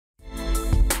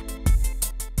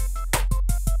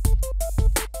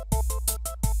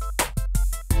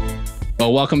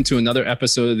Well, welcome to another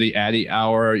episode of the Addy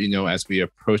Hour. As we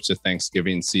approach the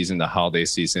Thanksgiving season, the holiday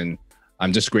season,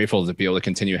 I'm just grateful to be able to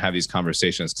continue to have these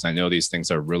conversations because I know these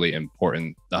things are really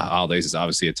important. The holidays is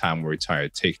obviously a time where we try to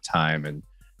take time and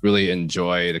really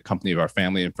enjoy the company of our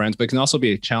family and friends, but it can also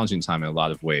be a challenging time in a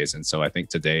lot of ways. And so I think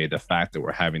today, the fact that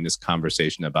we're having this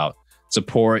conversation about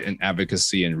support and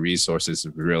advocacy and resources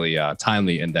is really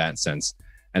timely in that sense.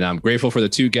 And I'm grateful for the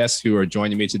two guests who are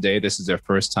joining me today. This is their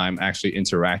first time actually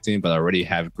interacting, but I already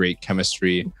have great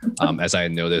chemistry. As I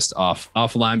noticed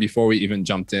offline before we even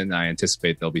jumped in, I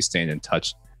anticipate they'll be staying in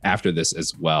touch after this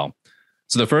as well.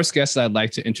 So the first guest I'd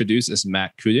like to introduce is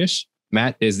Matt Kudish.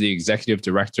 Matt is the executive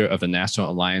director of the National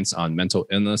Alliance on Mental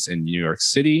Illness in New York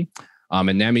City.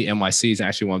 And NAMI NYC is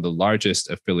actually one of the largest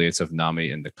affiliates of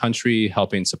NAMI in the country,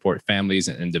 helping support families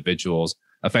and individuals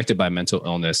affected by mental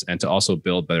illness and to also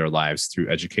build better lives through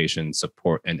education,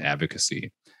 support, and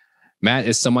advocacy. Matt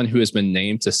is someone who has been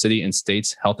named to City and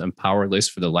State's Health and Power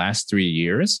list for the last 3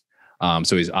 years.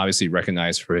 So he's obviously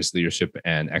recognized for his leadership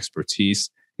and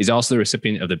expertise. He's also the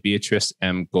recipient of the Beatrice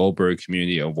M. Goldberg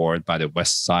Community Award by the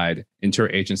West Side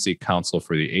Interagency Council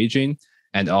for the Aging,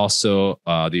 and also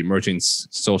the Emerging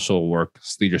Social Work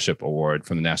Leadership Award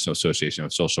from the National Association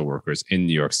of Social Workers in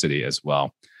New York City as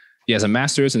well. He has a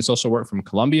master's in social work from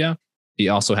Columbia. He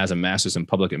also has a master's in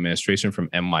public administration from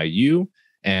NYU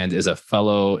and is a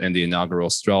fellow in the inaugural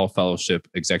Strell Fellowship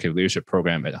Executive Leadership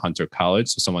Program at Hunter College.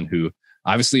 So someone who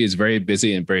obviously is very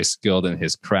busy and very skilled in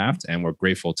his craft. And we're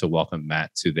grateful to welcome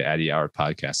Matt to the Addy Hour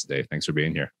podcast today. Thanks for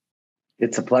being here.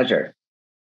 It's a pleasure.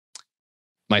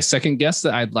 My second guest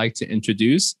that I'd like to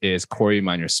introduce is Corey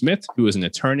Minor-Smith, who is an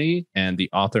attorney and the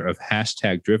author of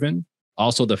 #Driven,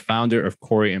 also the founder of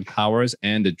Corey Empowers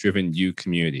and the Driven You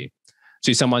community.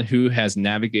 She's someone who has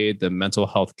navigated the mental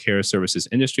health care services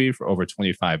industry for over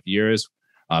 25 years,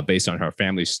 based on her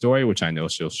family story, which I know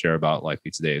she'll share about likely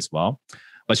today as well.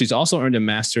 But she's also earned a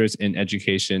master's in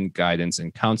education, guidance,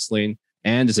 and counseling,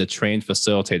 and is a trained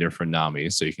facilitator for NAMI.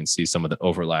 So you can see some of the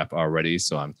overlap already.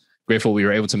 So I'm grateful we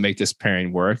were able to make this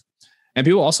pairing work. And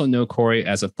people also know Corey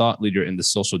as a thought leader in the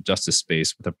social justice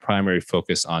space with a primary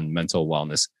focus on mental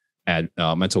wellness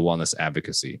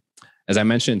advocacy. As I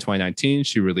mentioned, in 2019,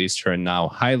 she released her now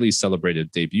highly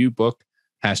celebrated debut book,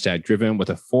 #Driven,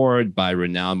 with a foreword by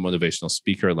renowned motivational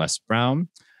speaker Les Brown.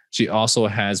 She also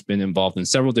has been involved in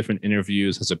several different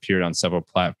interviews, has appeared on several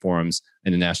platforms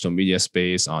in the national media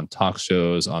space, on talk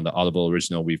shows, on the Audible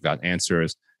original We've Got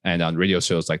Answers, and on radio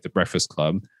shows like The Breakfast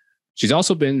Club. She's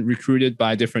also been recruited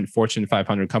by different Fortune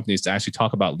 500 companies to actually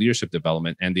talk about leadership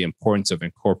development and the importance of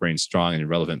incorporating strong and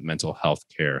relevant mental health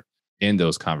care in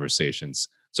those conversations.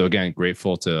 So again,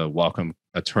 grateful to welcome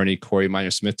attorney Corey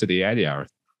Minor-Smith to the Addy Hour.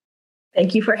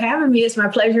 Thank you for having me. It's my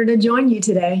pleasure to join you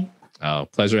today.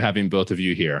 Pleasure having both of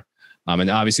you here. And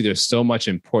obviously there's so much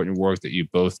important work that you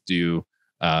both do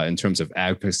in terms of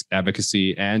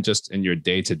advocacy and just in your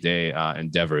day-to-day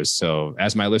endeavors. So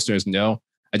as my listeners know,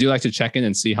 I do like to check in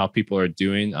and see how people are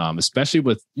doing, especially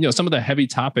with some of the heavy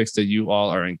topics that you all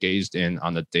are engaged in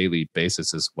on a daily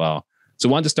basis as well. So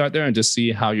I wanted to start there and just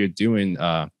see how you're doing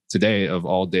today of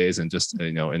all days and just,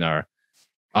 in our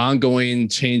ongoing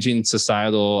changing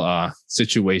societal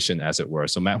situation, as it were.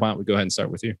 So Matt, why don't we go ahead and start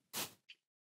with you?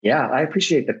 Yeah, I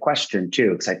appreciate the question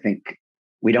too, because I think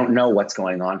we don't know what's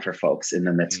going on for folks in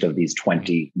the midst of these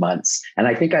 20 months. And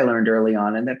I think I learned early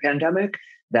on in the pandemic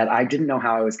that I didn't know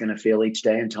how I was going to feel each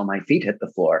day until my feet hit the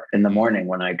floor in the morning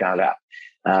when I got up.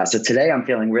 So today I'm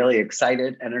feeling really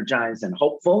excited, energized, and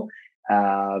hopeful.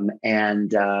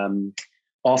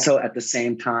 Also at the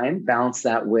same time, balance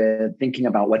that with thinking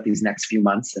about what these next few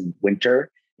months and winter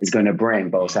is going to bring,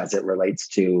 both as it relates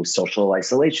to social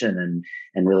isolation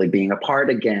and really being apart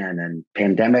again and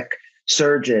pandemic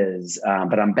surges.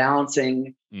 But I'm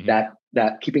balancing that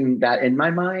keeping that in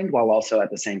my mind while also at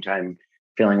the same time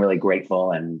feeling really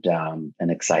grateful and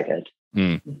excited.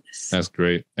 That's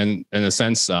great. And in a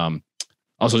sense,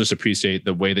 also just appreciate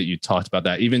the way that you talked about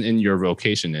that, even in your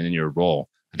vocation and in your role.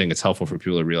 I think it's helpful for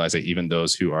people to realize that even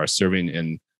those who are serving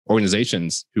in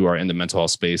organizations who are in the mental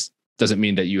health space doesn't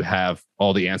mean that you have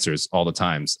all the answers all the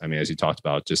times. I mean, as you talked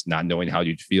about, just not knowing how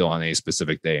you'd feel on a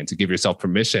specific day and to give yourself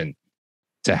permission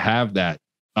to have that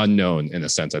unknown in a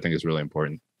sense, I think is really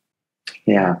important.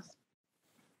 Yeah.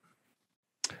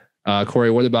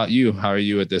 Corey, what about you? How are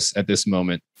you at this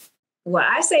moment? Well,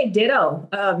 I say ditto.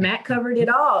 Matt covered it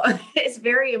all. It's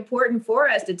very important for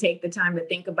us to take the time to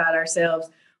think about ourselves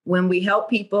when we help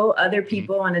people, other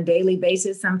people on a daily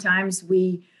basis. Sometimes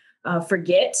we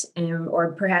forget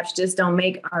or perhaps just don't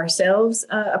make ourselves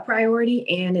a priority.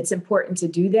 And it's important to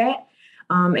do that.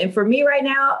 And for me right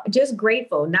now, just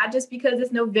grateful, not just because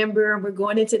it's November and we're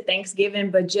going into Thanksgiving,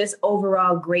 but just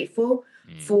overall grateful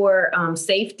for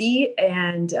safety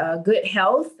and good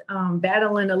health,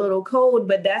 battling a little cold,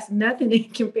 but that's nothing in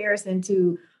comparison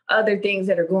to other things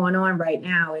that are going on right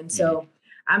now. And so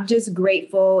I'm just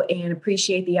grateful and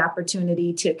appreciate the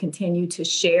opportunity to continue to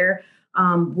share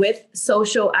with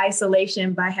social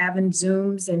isolation by having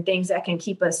Zooms and things that can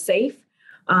keep us safe.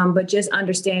 But just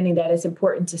understanding that it's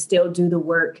important to still do the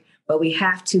work, but we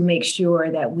have to make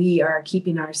sure that we are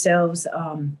keeping ourselves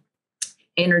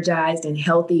energized and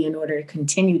healthy in order to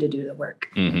continue to do the work.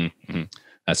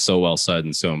 That's so well said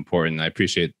and so important. I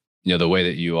appreciate, the way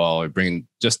that you all are bringing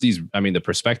just these, the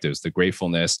perspectives, the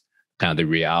gratefulness, kind of the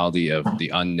reality of the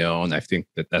unknown. I think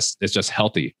it's just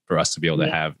healthy for us to be able to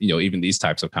have, even these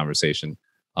types of conversation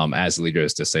as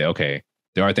leaders to say, okay,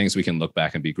 there are things we can look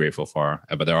back and be grateful for,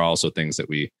 but there are also things that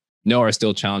we know are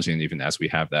still challenging, even as we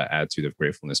have that attitude of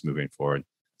gratefulness moving forward.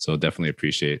 So definitely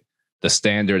appreciate the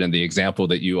standard and the example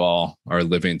that you all are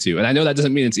living to. And I know that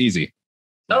doesn't mean it's easy.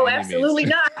 Oh, absolutely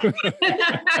not.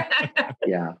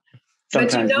 Yeah.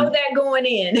 But you know that going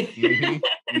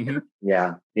in.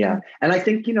 Yeah. And I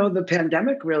think, the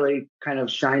pandemic really kind of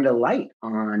shined a light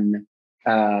on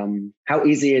how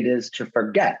easy it is to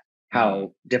forget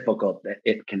how difficult that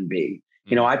it can be.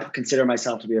 I consider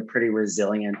myself to be a pretty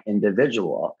resilient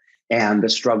individual, and the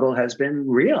struggle has been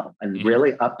real and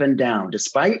really up and down,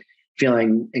 despite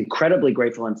feeling incredibly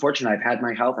grateful and fortunate. I've had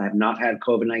my health. I have not had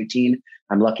COVID-19.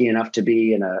 I'm lucky enough to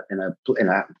be in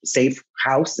a safe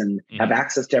house and have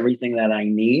access to everything that I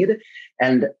need.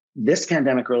 And this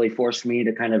pandemic really forced me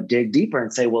to kind of dig deeper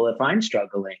and say, well, if I'm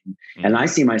struggling and I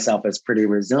see myself as pretty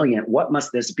resilient, what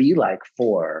must this be like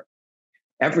for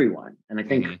everyone? And I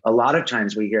think a lot of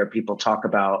times we hear people talk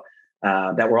about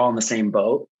that we're all in the same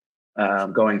boat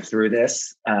going through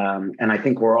this. And I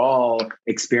think we're all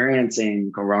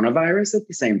experiencing coronavirus at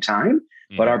the same time,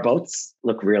 but our boats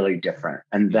look really different.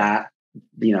 And that,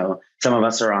 some of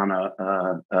us are on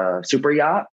a super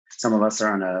yacht. Some of us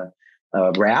are on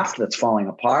a raft that's falling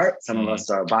apart. Some of us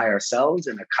are by ourselves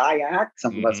in a kayak.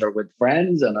 Some of us are with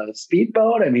friends on a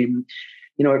speedboat.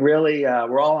 It really,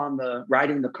 we're all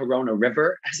riding the Corona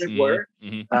River, as it were.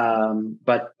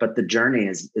 But the journey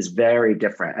is very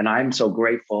different. And I'm so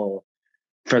grateful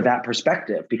for that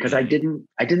perspective, because I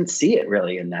didn't see it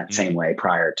really in that same way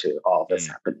prior to all this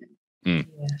happening.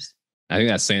 Yes. I think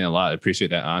that's saying a lot. I appreciate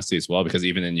that honesty as well, because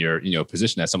even in your,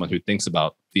 position as someone who thinks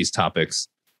about these topics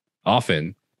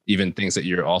often, even things that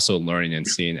you're also learning and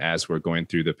seeing as we're going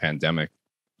through the pandemic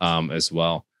as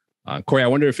well. Corey, I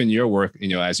wonder if in your work,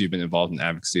 as you've been involved in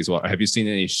advocacy as well, have you seen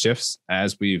any shifts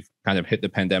as we've kind of hit the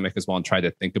pandemic as well and tried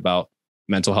to think about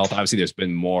mental health? Obviously, there's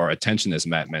been more attention, as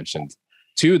Matt mentioned,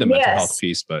 to the mental health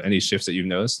piece, but any shifts that you've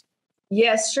noticed?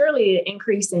 Yes, surely an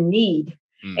increase in need.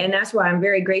 And that's why I'm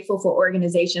very grateful for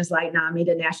organizations like NAMI,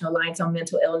 the National Alliance on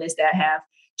Mental Illness, that have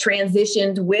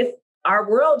transitioned with our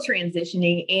world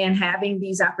transitioning and having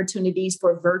these opportunities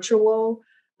for virtual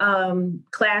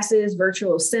classes,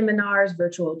 virtual seminars,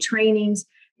 virtual trainings,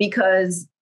 because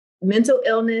mental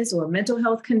illness or mental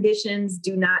health conditions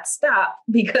do not stop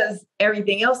because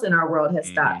everything else in our world has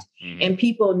stopped. And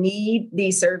people need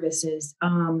these services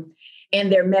and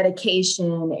their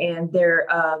medication and their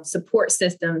support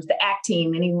systems, the ACT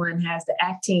team. Anyone has the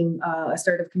ACT team,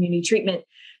 assertive community treatment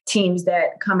teams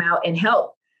that come out and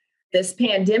help. This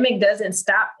pandemic doesn't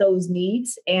stop those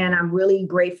needs. And I'm really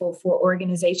grateful for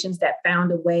organizations that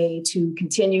found a way to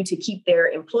continue to keep their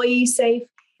employees safe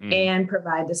and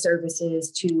provide the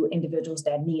services to individuals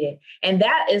that need it. And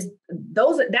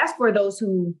that's for those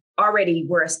who already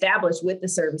were established with the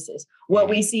services. What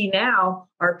we see now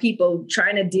are people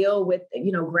trying to deal with,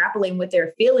 grappling with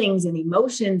their feelings and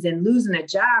emotions and losing a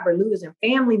job or losing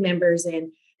family members.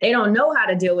 And they don't know how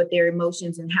to deal with their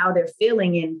emotions and how they're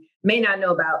feeling, and may not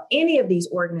know about any of these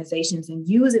organizations and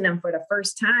using them for the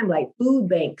first time, like food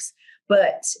banks,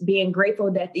 but being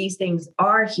grateful that these things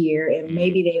are here, and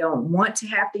maybe they don't want to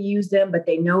have to use them, but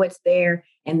they know it's there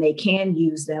and they can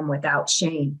use them without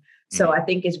shame. So I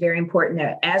think it's very important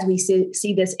that as we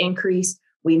see this increase,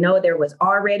 we know there was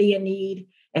already a need,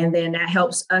 and then that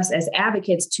helps us as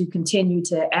advocates to continue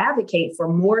to advocate for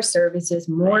more services,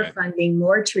 more funding,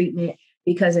 more treatment,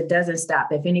 because it doesn't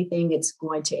stop. If anything, it's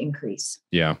going to increase.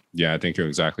 Yeah, I think you're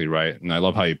exactly right. And I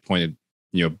love how you pointed,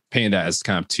 painting that as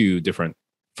kind of two different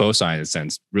foci in a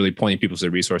sense, really pointing people to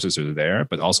the resources that are there,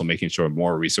 but also making sure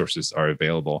more resources are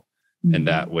available in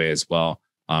that way as well.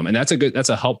 And that's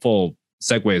a helpful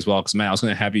segue as well, because Matt, I was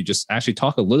going to have you just actually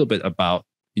talk a little bit about,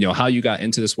 how you got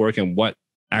into this work and what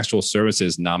actual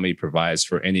services NAMI provides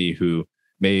for any who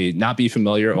may not be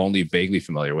familiar, only vaguely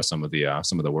familiar with some of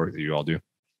the work that you all do.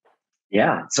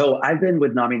 Yeah. So I've been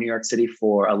with NAMI New York City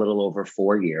for a little over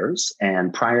 4 years.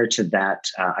 And prior to that,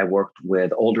 I worked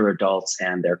with older adults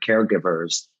and their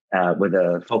caregivers with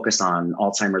a focus on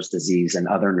Alzheimer's disease and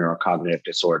other neurocognitive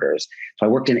disorders. So I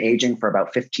worked in aging for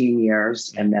about 15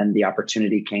 years. And then the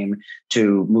opportunity came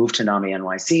to move to NAMI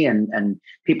NYC. And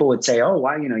people would say, oh,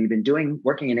 why, you've been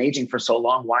working in aging for so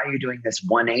long. Why are you doing this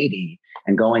 180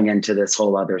 and going into this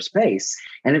whole other space?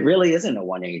 And it really isn't a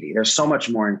 180. There's so much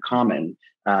more in common.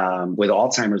 With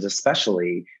Alzheimer's,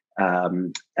 especially,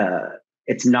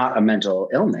 it's not a mental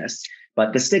illness,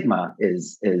 but the stigma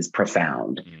is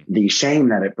profound. The shame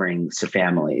that it brings to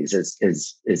families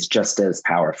is just as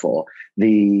powerful.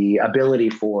 The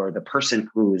ability for the person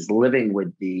who is living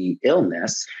with the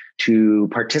illness to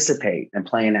participate and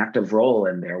play an active role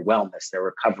in their wellness, their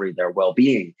recovery, their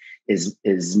well-being is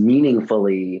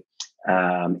meaningfully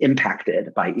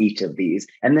impacted by each of these.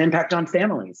 And the impact on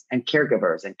families and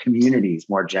caregivers and communities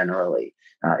more generally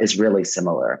is really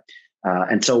similar.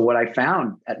 And so what I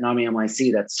found at NAMI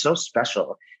NYC that's so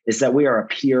special is that we are a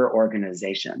peer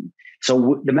organization.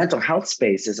 So the mental health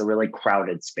space is a really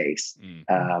crowded space.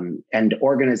 And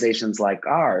organizations like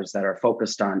ours that are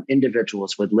focused on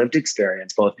individuals with lived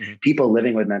experience, both people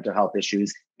living with mental health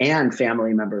issues and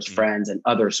family members, friends, and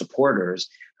other supporters,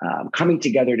 coming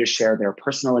together to share their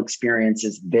personal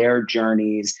experiences, their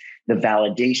journeys, the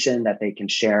validation that they can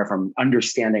share from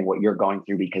understanding what you're going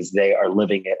through because they are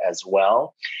living it as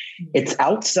well. It's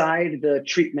outside the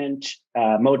treatment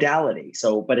modality.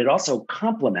 So, but it also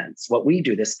complements what we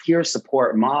do. This peer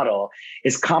support model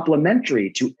is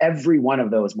complementary to every one of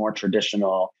those more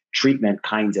traditional treatment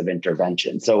kinds of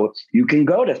interventions. So you can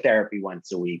go to therapy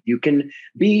once a week. You can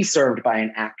be served by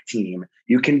an ACT team.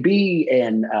 You can be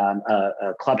in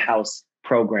a clubhouse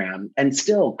program and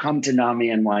still come to NAMI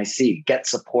NYC, get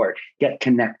support, get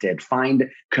connected, find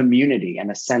community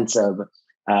and a sense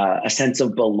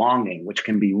of belonging, which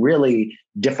can be really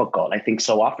difficult. I think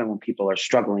so often when people are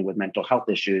struggling with mental health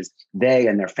issues, they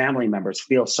and their family members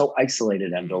feel so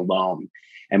isolated and alone.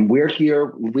 And we're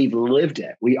here, we've lived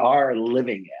it. We are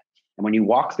living it. And when you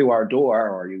walk through our door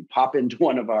or you pop into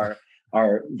one of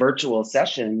our virtual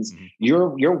sessions,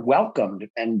 you're welcomed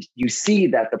and you see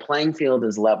that the playing field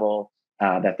is level,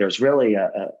 that there's really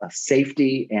a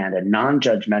safety and a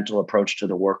non-judgmental approach to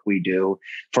the work we do.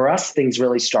 For us, things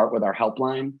really start with our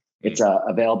helpline. It's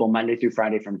available Monday through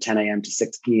Friday from 10 a.m. to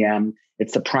 6 p.m.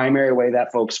 It's the primary way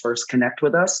that folks first connect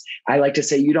with us. I like to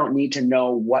say you don't need to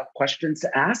know what questions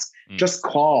to ask. Just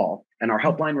call, and our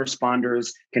helpline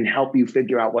responders can help you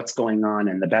figure out what's going on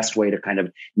and the best way to kind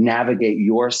of navigate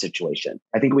your situation.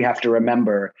 I think we have to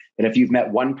remember that if you've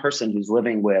met one person who's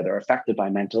living with or affected by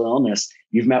mental illness,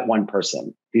 you've met one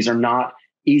person. These are not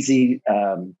easy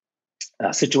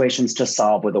situations to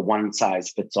solve with a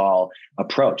one-size-fits-all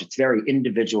approach. It's very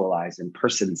individualized and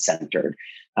person-centered.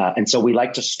 And so we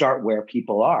like to start where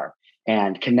people are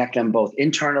and connect them both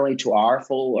internally to our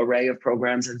full array of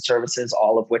programs and services,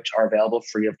 all of which are available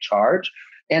free of charge,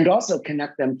 and also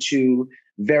connect them to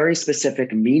very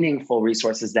specific, meaningful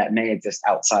resources that may exist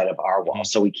outside of our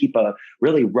walls. So we keep a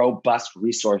really robust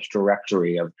resource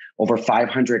directory of over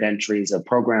 500 entries of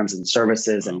programs and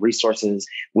services and resources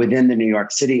within the New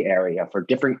York City area for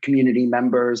different community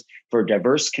members, for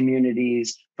diverse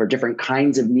communities, for different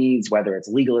kinds of needs, whether it's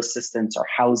legal assistance or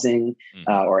housing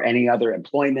or any other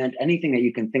employment, anything that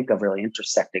you can think of really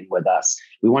intersecting with us.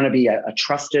 We want to be a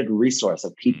trusted resource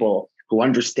of people who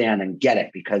understand and get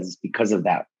it because of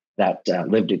that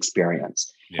lived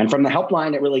experience. Yeah. And from the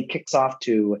helpline, it really kicks off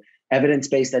to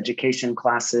evidence-based education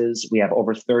classes. We have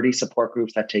over 30 support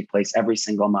groups that take place every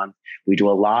single month. We do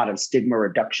a lot of stigma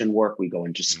reduction work. We go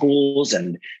into schools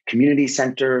and community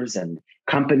centers and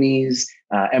companies,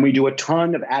 and we do a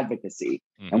ton of advocacy.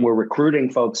 And we're recruiting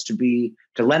folks to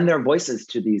lend their voices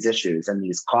to these issues and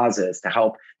these causes to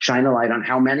help shine a light on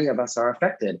how many of us are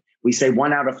affected. We say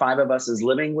 1 out of 5 of us is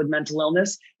living with mental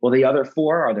illness. Well, the other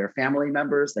 4 are their family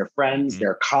members, their friends,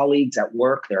 their colleagues at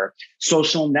work, their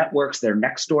social networks, their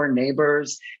next door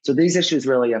neighbors. So these issues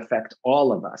really affect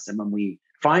all of us. And when we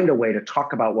find a way to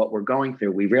talk about what we're going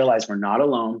through, we realize we're not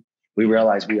alone. We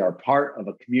realize we are part of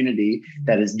a community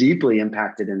that is deeply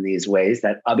impacted in these ways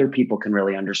that other people can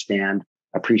really understand,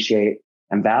 appreciate,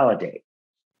 and validate.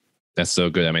 That's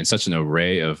so good. I mean, such an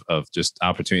array of just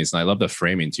opportunities. And I love the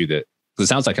framing too, that because it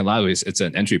sounds like in a lot of ways, it's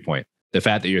an entry point. The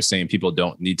fact that you're saying people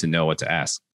don't need to know what to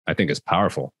ask, I think is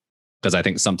powerful, because I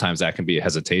think sometimes that can be a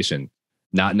hesitation,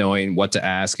 not knowing what to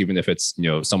ask, even if it's,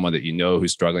 someone that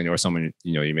who's struggling, or someone,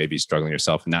 you may be struggling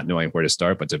yourself and not knowing where to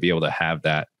start, but to be able to have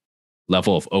that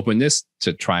level of openness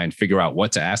to try and figure out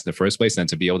what to ask in the first place, and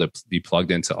to be able to be plugged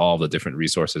into all the different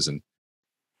resources and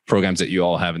programs that you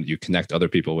all have and you connect other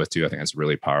people with too. I think that's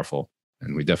really powerful,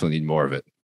 and we definitely need more of it.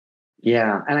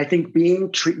 Yeah. And I think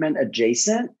being treatment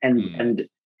adjacent and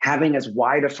having as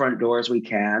wide a front door as we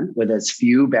can with as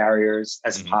few barriers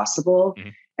as possible,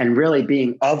 and really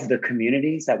being of the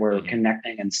communities that we're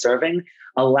connecting and serving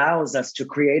allows us to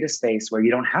create a space where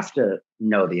you don't have to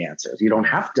know the answers. You don't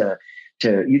have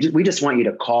we just want you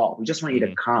to call. We just want you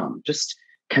to come, just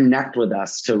connect with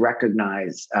us to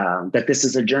recognize that this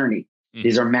is a journey.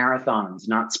 These are marathons,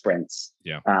 not sprints.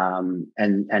 Yeah.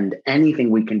 And anything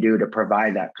we can do to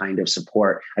provide that kind of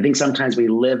support. I think sometimes we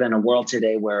live in a world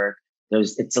today where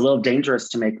it's a little dangerous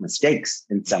to make mistakes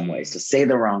in some ways, to say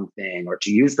the wrong thing or to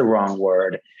use the wrong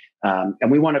word. And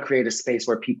we want to create a space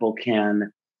where people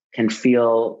can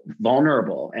feel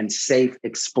vulnerable and safe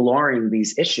exploring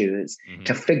these issues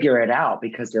to figure it out,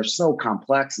 because they're so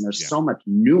complex and there's so much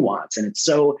nuance and it's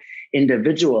so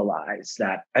individualized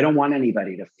that I don't want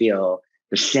anybody to feel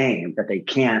the shame that they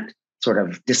can't sort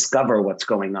of discover what's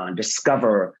going on,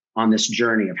 discover on this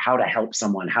journey of how to help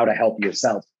someone, how to help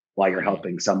yourself while you're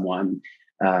helping someone.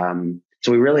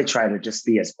 So we really try to just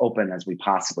be as open as we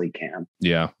possibly can.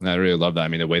 Yeah, I really love that. I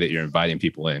mean, the way that you're inviting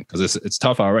people in, because it's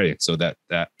tough already. So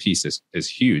that piece is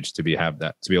huge to be able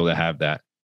to have that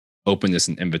openness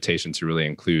and invitation to really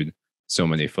include so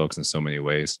many folks in so many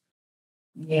ways.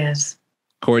 Yes.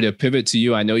 Corey, to pivot to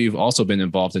you, I know you've also been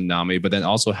involved in NAMI, but then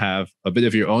also have a bit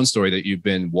of your own story that you've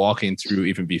been walking through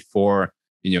even before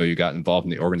you got involved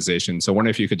in the organization. So I wonder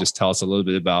if you could just tell us a little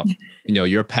bit about,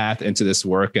 your path into this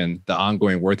work and the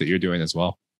ongoing work that you're doing as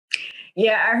well.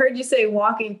 Yeah, I heard you say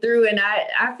walking through, and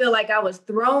I feel like I was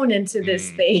thrown into this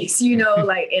space, and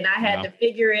I had to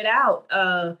figure it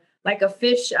out like a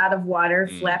fish out of water,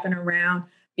 flapping around,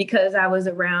 because I was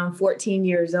around 14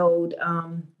 years old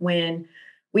when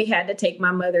we had to take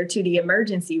my mother to the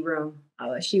emergency room.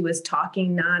 She was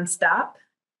talking nonstop,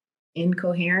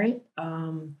 incoherent.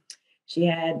 She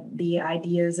had the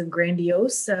ideas of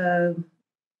grandiose,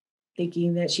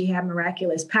 thinking that she had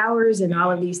miraculous powers and all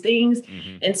of these things.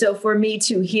 And so for me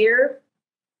to hear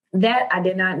that, I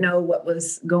did not know what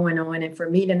was going on. And for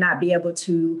me to not be able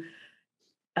to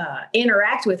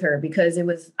interact with her, because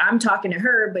I'm talking to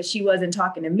her, but she wasn't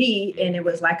talking to me. And it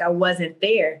was like I wasn't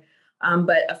there.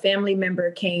 But a family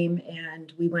member came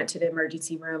and we went to the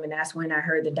emergency room, and that's when I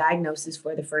heard the diagnosis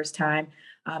for the first time.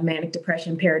 Manic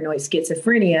depression, paranoid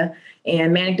schizophrenia,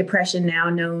 and manic depression, now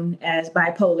known as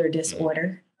bipolar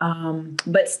disorder.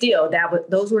 But still,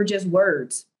 those were just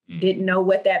words. Didn't know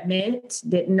what that meant.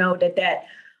 Didn't know that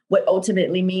would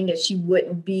ultimately mean that she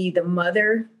wouldn't be the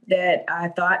mother that I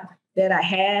thought that I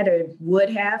had or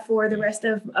would have for the rest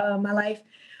of my life.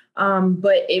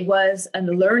 But it was a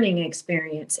learning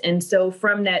experience. And so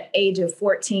from that age of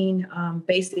 14,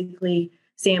 basically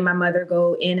seeing my mother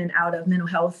go in and out of mental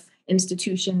health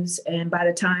institutions. And by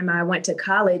the time I went to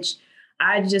college,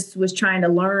 I just was trying to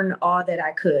learn all that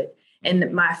I could.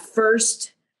 And my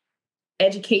first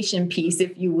education piece,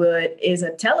 if you would, is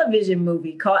a television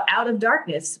movie called Out of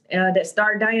Darkness that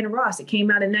starred Diana Ross. It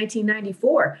came out in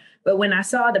 1994. But when I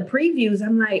saw the previews,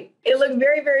 I'm like, it looked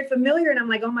very, very familiar. And I'm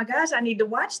like, oh my gosh, I need to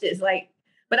watch this.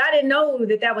 But I didn't know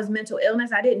that was mental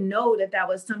illness. I didn't know that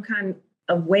was some kind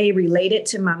of way related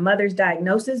to my mother's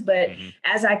diagnosis. But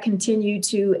as I continued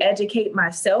to educate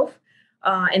myself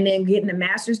and then getting a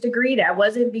master's degree, that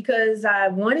wasn't because I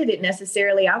wanted it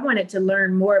necessarily. I wanted to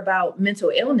learn more about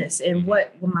mental illness and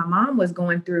what my mom was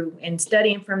going through, and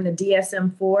studying from the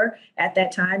DSM-4 at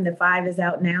that time. The 5 is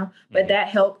out now, but that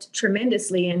helped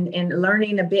tremendously in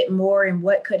learning a bit more and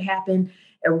what could happen,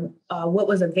 what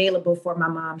was available for my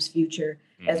mom's future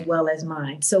as well as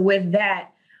mine. So with that,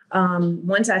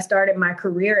 once I started my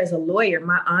career as a lawyer,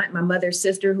 my aunt, my mother's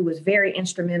sister, who was very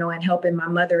instrumental in helping my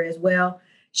mother as well,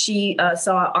 she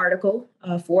saw an article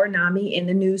for NAMI in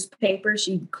the newspaper.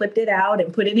 She clipped it out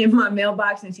and put it in my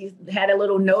mailbox, and she had a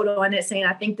little note on it saying,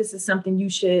 I think this is something you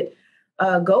should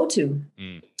go to.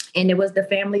 And it was the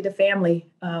family to family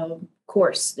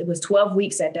course. It was 12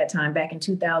 weeks at that time, back in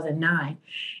 2009.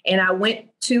 And I went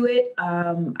to it.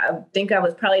 I think I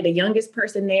was probably the youngest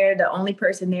person there, the only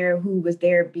person there who was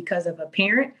there because of a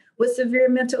parent with severe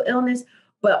mental illness.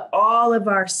 But all of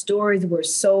our stories were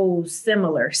so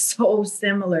similar.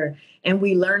 And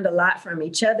we learned a lot from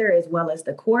each other as well as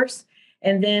the course.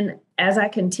 And then as I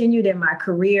continued in my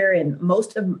career, and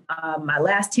most of my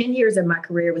last 10 years of my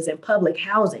career was in public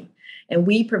housing. And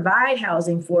we provide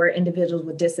housing for individuals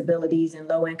with disabilities and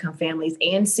low-income families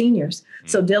and seniors.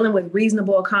 So dealing with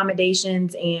reasonable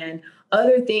accommodations and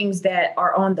other things that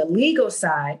are on the legal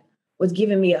side was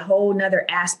giving me a whole nother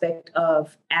aspect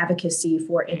of advocacy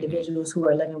for individuals who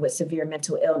are living with severe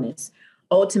mental illness.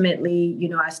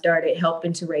 Ultimately, I started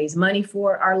helping to raise money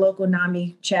for our local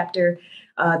NAMI chapter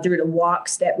through the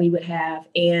walks that we would have.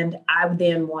 And I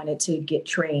then wanted to get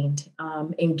trained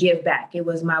and give back. It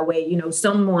was my way,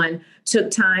 someone took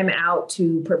time out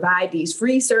to provide these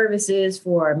free services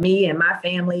for me and my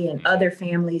family and other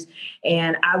families.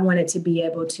 And I wanted to be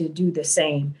able to do the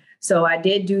same. So I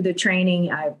did do the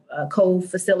training. I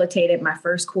co-facilitated my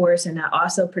first course, and I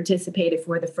also participated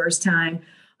for the first time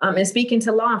in speaking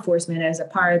to law enforcement as a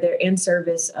part of their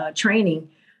in-service training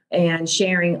and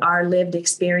sharing our lived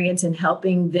experience and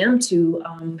helping them to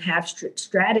have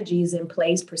strategies in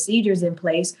place, procedures in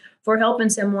place for helping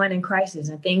someone in crisis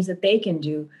and things that they can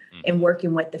do in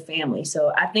working with the family.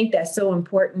 So I think that's so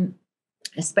important,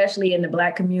 especially in the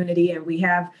Black community. And we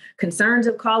have concerns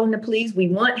of calling the police. We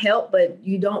want help, but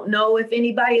you don't know if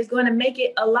anybody is going to make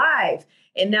it alive.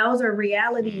 And those are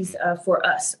realities for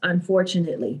us,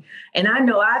 unfortunately. And I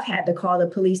know I've had to call the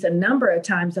police a number of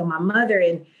times on my mother.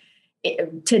 And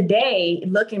today,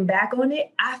 looking back on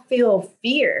it, I feel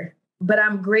fear, but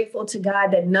I'm grateful to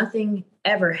God that nothing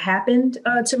ever happened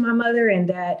to my mother, and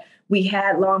that we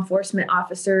had law enforcement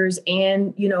officers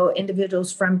and,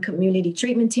 individuals from community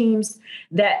treatment teams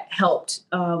that helped,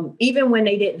 even when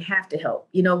they didn't have to help.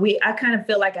 I kind of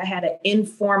feel like I had an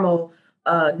informal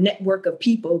network of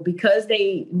people because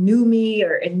they knew me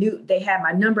or knew they had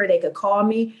my number. They could call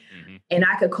me and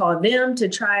I could call them to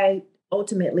try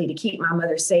ultimately to keep my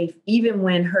mother safe, even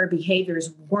when her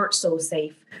behaviors weren't so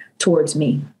safe towards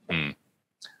me.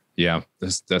 Yeah,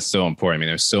 that's so important. I mean,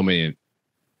 there's so many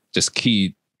just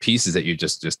key pieces that you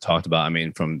just talked about. I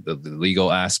mean, from the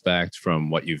legal aspect, from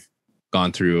what you've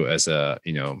gone through as a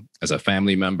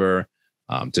family member,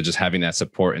 to just having that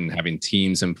support and having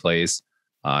teams in place.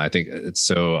 I think it's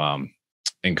so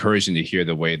encouraging to hear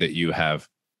the way that you have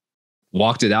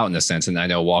walked it out in a sense. And I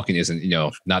know walking isn't,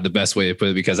 not the best way to put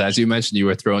it, because as you mentioned, you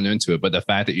were thrown into it, but the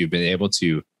fact that you've been able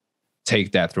to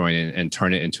take that throwing in and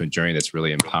turn it into a journey that's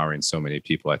really empowering so many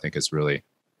people, I think is really,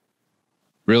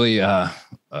 really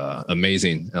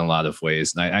amazing in a lot of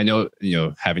ways. And I know,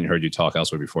 having heard you talk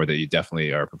elsewhere before, that you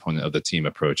definitely are a proponent of the team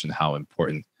approach and how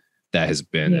important that has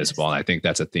been as well. And I think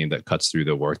that's a theme that cuts through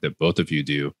the work that both of you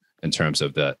do in terms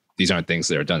of that these aren't things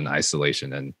that are done in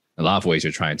isolation. And in a lot of ways,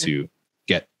 you're trying to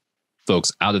get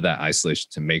folks out of that isolation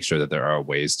to make sure that there are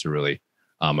ways to really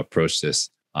approach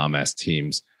this as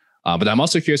teams. But I'm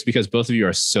also curious, because both of you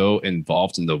are so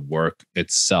involved in the work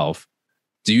itself.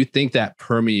 Do you think that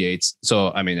permeates?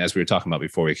 So, I mean, as we were talking about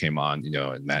before we came on,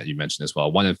 and Matt, you mentioned as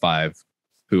well, 1 in 5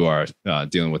 who are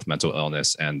dealing with mental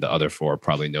illness, and the other 4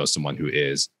 probably know someone who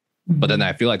is. But then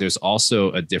I feel like there's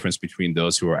also a difference between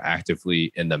those who are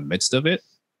actively in the midst of it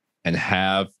and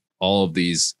have all of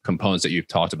these components that you've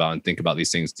talked about and think about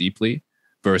these things deeply,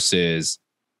 versus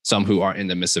some who are in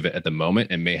the midst of it at the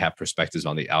moment and may have perspectives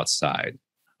on the outside.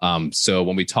 So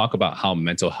when we talk about how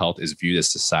mental health is viewed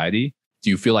as society, do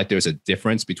you feel like there's a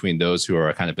difference between those who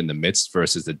are kind of in the midst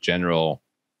versus the general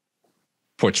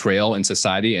portrayal in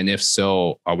society? And if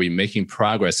so, are we making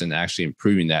progress in actually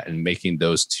improving that and making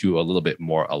those two a little bit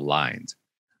more aligned?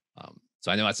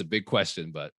 So I know that's a big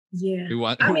question, but from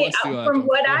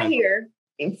what I hear,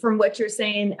 from what you're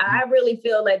saying, I really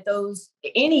feel like those,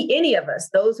 any of us,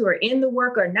 those who are in the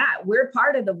work or not, we're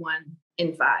part of the 1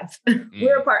 in 5.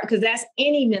 We're a part, because that's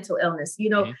any mental illness,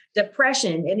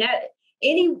 depression, and that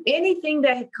anything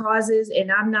that causes,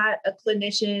 and I'm not a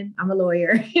clinician, I'm a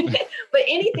lawyer, but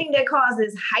anything that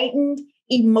causes heightened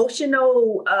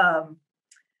emotional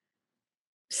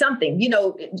something,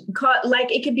 like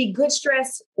it could be good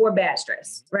stress or bad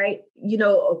stress, right?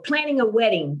 Planning a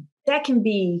wedding, that can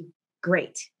be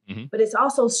great, but it's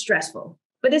also stressful,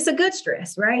 but it's a good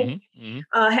stress, right?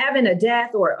 Having a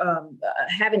death or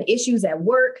having issues at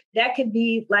work, that could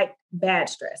be like bad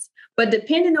stress. But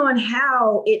depending on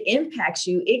how it impacts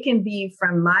you, it can be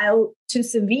from mild to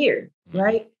severe,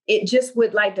 right? It just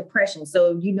with like depression.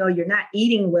 So, you're not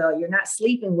eating well, you're not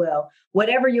sleeping well,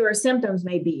 whatever your symptoms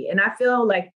may be. And I feel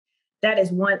like that is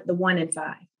the 1 in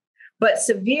 5. But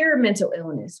severe mental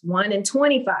illness, 1 in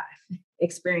 25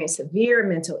 experience severe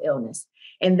mental illness.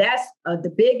 And that's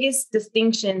the biggest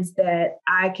distinctions that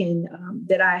I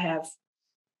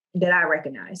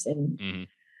recognize, and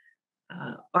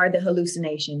are the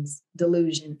hallucinations,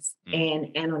 delusions, and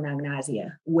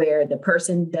anonymia, where the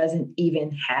person doesn't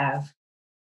even have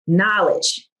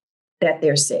knowledge that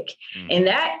they're sick. And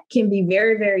that can be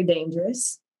very, very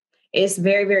dangerous. It's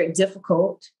very, very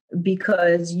difficult,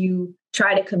 because you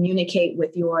try to communicate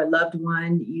with your loved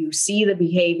one. You see the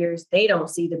behaviors, they don't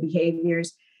see the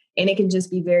behaviors, and it can just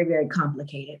be very, very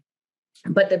complicated.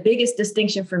 But the biggest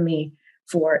distinction for me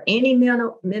for any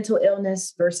mental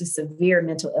illness versus severe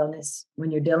mental illness,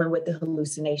 when you're dealing with the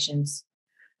hallucinations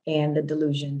and the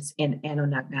delusions and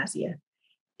anonagnosia,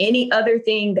 any other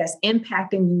thing that's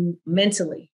impacting you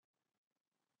mentally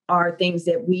are things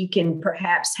that we can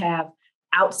perhaps have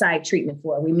outside treatment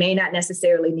for. We may not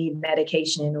necessarily need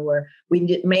medication, or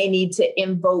we may need to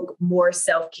invoke more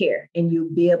self-care, and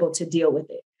you'll be able to deal with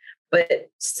it. But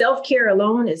self-care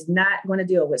alone is not going to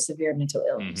deal with severe mental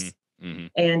illness.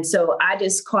 And so I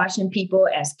just caution people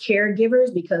as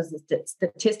caregivers, because the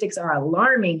statistics are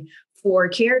alarming for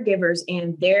caregivers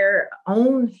and their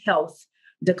own health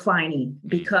declining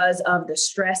because of the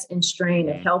stress and strain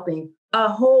of helping a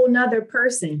whole nother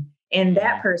person in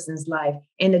that person's life,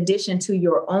 in addition to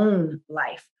your own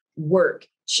life, work,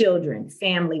 children,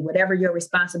 family, whatever your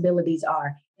responsibilities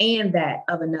are, and that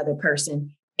of another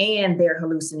person and their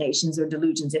hallucinations or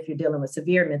delusions if you're dealing with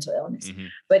severe mental illness.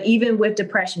 But even with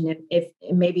depression, if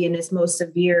maybe in its most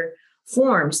severe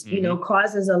forms,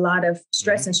 causes a lot of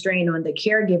stress and strain on the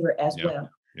caregiver as well.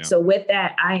 So with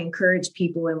that, I encourage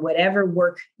people in whatever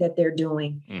work that they're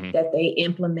doing, that they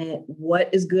implement what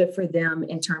is good for them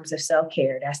in terms of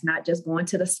self-care. That's not just going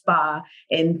to the spa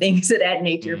and things of that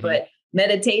nature, but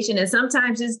meditation. And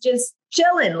sometimes it's just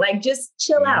chilling, like just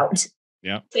chill out.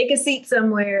 Take a seat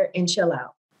somewhere and chill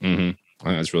out.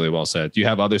 That's really well said. Do you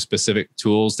have other specific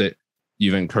tools that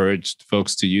you've encouraged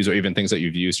folks to use, or even things that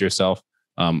you've used yourself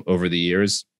over the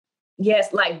years?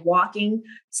 Yes, like walking,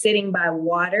 sitting by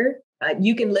water.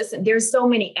 You can listen. There's so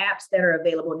many apps that are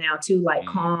available now too, like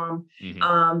Calm,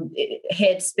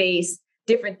 Headspace,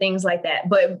 different things like that.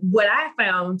 But what I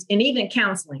found, and even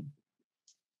counseling,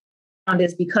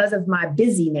 is because of my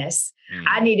busyness,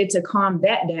 I needed to calm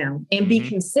that down and be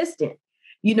consistent.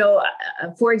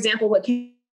 For example,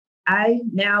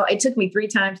 it took me 3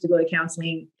 times to go to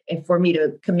counseling and for me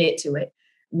to commit to it.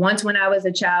 Once when I was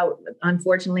a child,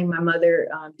 unfortunately, my mother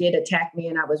did attack me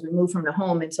and I was removed from the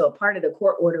home. And so a part of the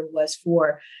court order was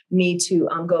for me to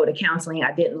go to counseling.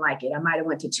 I didn't like it. I might have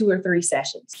went to 2 or 3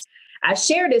 sessions. I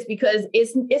share this because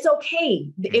it's okay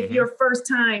if your first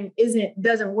time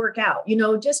doesn't work out.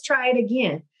 Just try it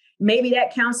again. Maybe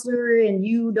that counselor and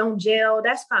you don't gel.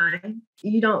 That's fine.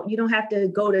 You don't have to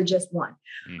go to just one.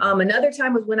 Another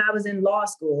time was when I was in law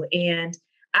school, and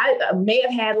I may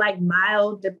have had like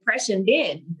mild depression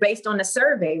then based on a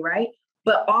survey, right?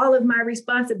 But all of my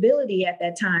responsibility at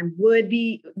that time would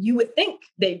be, you would think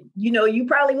that, you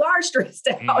probably are stressed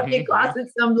out and causing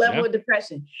some level of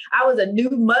depression. I was a new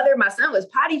mother. My son was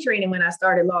potty training when I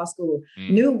started law school,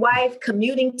 new wife,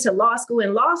 commuting to law school,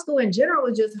 and law school in general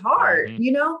was just hard,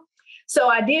 So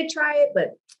I did try it,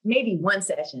 but maybe 1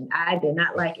 session. I did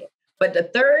not like it. But the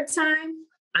 3rd time,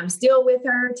 I'm still with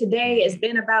her today. It's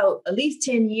been about at least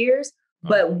 10 years.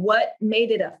 But what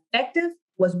made it effective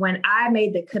was when I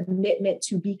made the commitment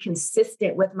to be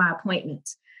consistent with my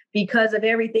appointments. Because of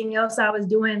everything else I was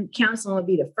doing, counseling would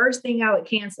be the first thing I would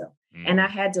cancel. And I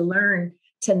had to learn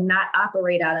to not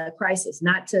operate out of crisis,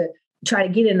 not to try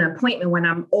to get an appointment when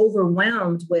I'm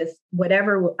overwhelmed with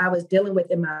whatever I was dealing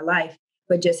with in my life,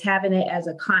 but just having it as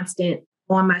a constant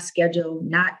on my schedule,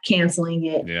 not canceling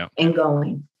it and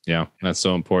going. Yeah, that's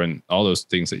so important. All those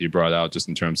things that you brought out, just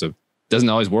in terms of, doesn't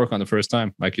always work on the first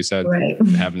time, like you said,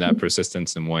 having that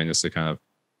persistence and willingness to kind of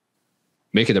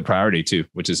make it a priority too,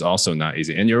 which is also not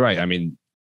easy. And you're right. I mean,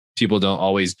 people don't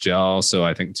always gel. So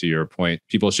I think to your point,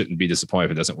 people shouldn't be disappointed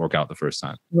if it doesn't work out the first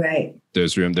time. Right.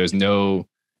 There's room. There's no,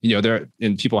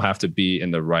 and people have to be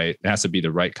it has to be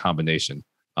the right combination.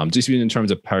 Just even in terms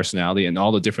of personality and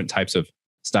all the different types of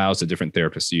styles that different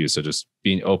therapists use. So just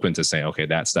being open to saying, okay,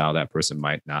 that style, that person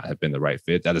might not have been the right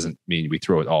fit. That doesn't mean we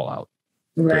throw it all out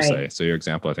per se. So your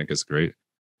example, I think, is great.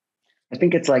 I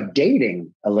think it's like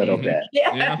dating a little bit.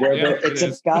 It's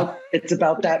about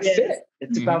that fit.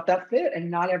 It's about that fit.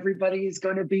 And not everybody is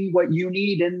going to be what you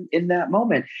need in that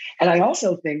moment. And I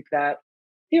also think that,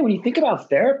 when you think about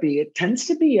therapy, it tends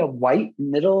to be a white,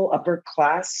 middle, upper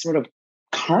class sort of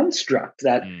construct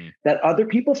that other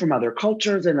people from other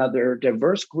cultures and other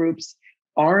diverse groups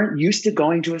aren't used to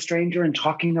going to a stranger and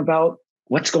talking about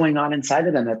what's going on inside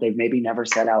of them that they've maybe never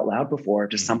said out loud before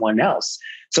to someone else.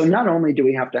 So not only do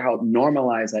we have to help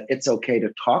normalize that it's okay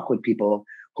to talk with people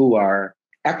who are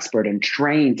expert and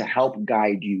trained to help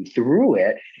guide you through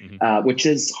it, which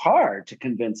is hard to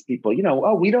convince people,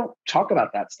 we don't talk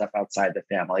about that stuff outside the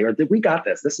family, or we got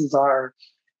this. This is our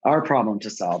problem to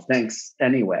solve. Thanks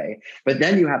anyway. But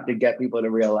then you have to get people to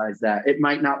realize that it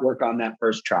might not work on that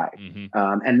first try.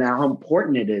 And how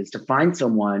important it is to find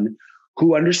someone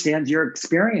who understands your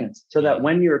experience, so that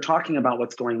when you're talking about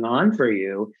what's going on for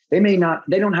you, they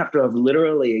don't have to have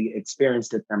literally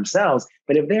experienced it themselves,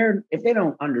 but if they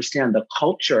don't understand the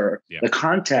culture, the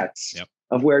context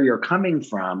of where you're coming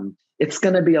from, it's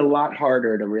going to be a lot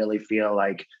harder to really feel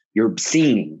like you're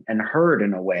seen and heard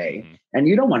in a way. And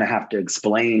you don't want to have to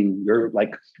explain. You're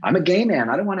like, I'm a gay man,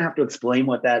 I don't want to have to explain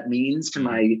what that means to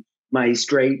my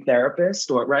straight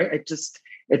therapist, or right.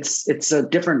 It's a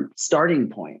different starting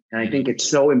point. And I think it's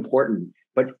so important.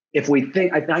 But if we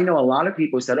think, I know a lot of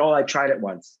people said, oh, I tried it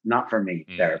once, not for me,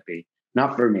 therapy,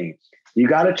 not for me. You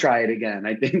got to try it again.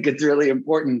 I think it's really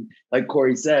important. Like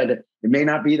Corey said, it may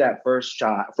not be that first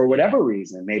shot for whatever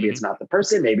reason. Maybe it's not the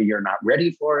person, maybe you're not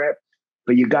ready for it,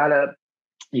 but you gotta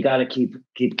keep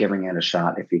giving it a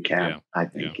shot if you can. I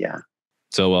think,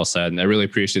 So well said. And I really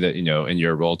appreciate that, in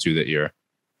your role too, that you're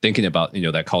thinking about,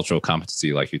 that cultural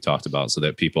competency, like you talked about, so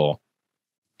that people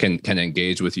can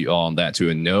engage with you all on that too,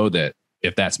 and know that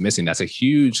if that's missing, that's a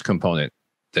huge component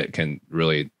that can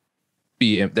really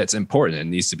that's important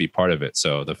and needs to be part of it.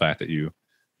 So the fact that you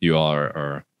all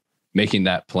are making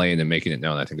that plain and making it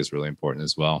known, I think is really important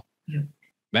as well.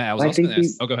 Matt, I was also going to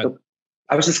ask, go ahead.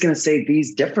 I was just going to say,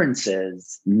 these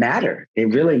differences matter. They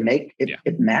really make it,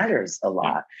 it matters a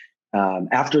lot.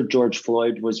 After George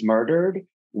Floyd was murdered,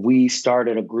 we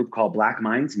started a group called Black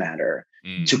Minds Matter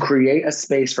to create a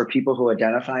space for people who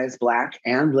identify as Black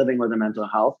and living with a mental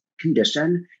health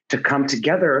condition to come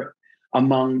together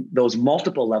among those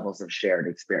multiple levels of shared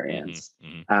experience.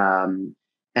 And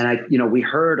we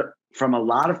heard from a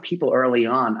lot of people early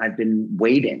on, I've been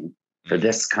waiting for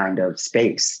this kind of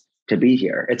space to be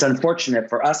here. It's unfortunate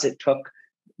for us. It took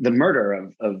the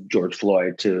murder of George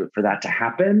Floyd for that to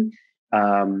happen.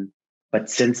 But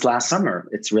since last summer,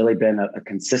 it's really been a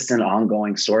consistent,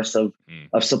 ongoing source of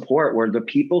support, where the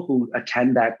people who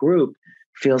attend that group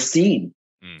feel seen.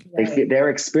 They feel their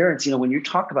experience. When you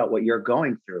talk about what you're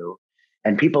going through,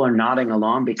 and people are nodding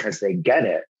along because they get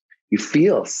it, you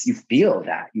feel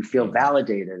that. You feel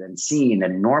validated and seen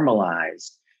and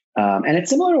normalized. And it's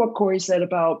similar to what Corey said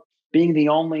about being the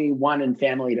only one in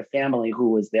family to family who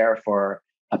was there for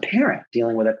a parent,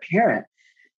 dealing with a parent.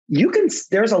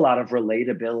 There's a lot of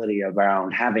relatability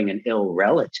around having an ill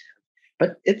relative,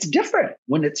 but it's different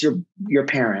when it's your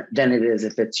parent than it is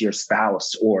if it's your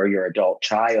spouse or your adult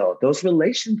child. Those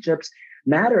relationships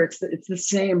matter. It's the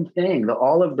same thing.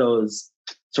 All of those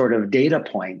sort of data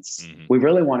points, we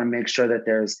really want to make sure that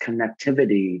there's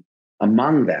connectivity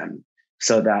among them,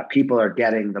 so that people are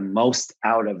getting the most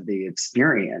out of the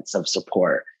experience of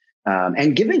support,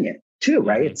 and giving it too,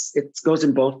 right? It goes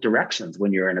in both directions.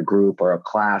 When you're in a group or a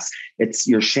class,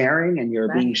 you're sharing and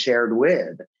you're being shared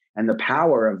with. And the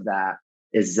power of that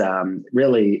is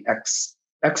really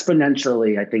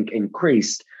exponentially, I think,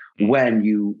 increased when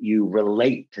you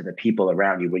relate to the people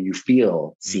around you, when you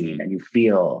feel seen and you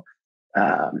feel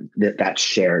that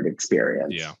shared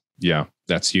experience. Yeah,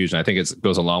 that's huge. And I think it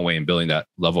goes a long way in building that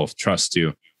level of trust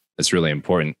too. It's really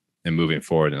important in moving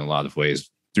forward in a lot of ways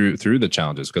through the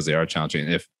challenges, because they are challenging.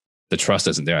 And if the trust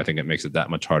isn't there, I think it makes it that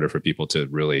much harder for people to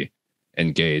really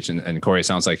engage. And Corey, it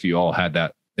sounds like you all had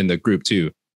that in the group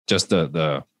too. Just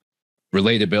the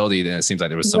relatability, then it seems like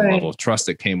there was some level of trust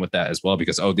that came with that as well,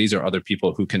 because, these are other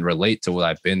people who can relate to what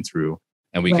I've been through,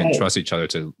 and we can trust each other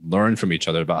to learn from each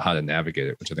other about how to navigate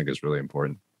it, which I think is really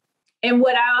important. And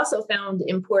what I also found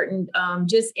important,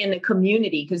 just in the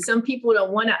community, because some people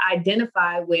don't want to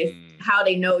identify with how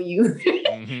they know you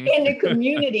in the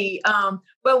community.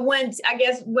 But once, I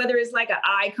guess, whether it's like an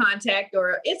eye contact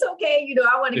or it's okay,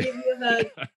 I want to give you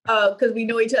a hug because we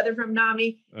know each other from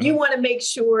NAMI. You want to make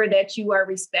sure that you are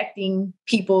respecting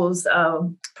people's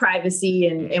privacy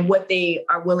and what they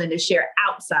are willing to share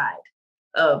outside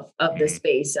of the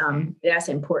space. That's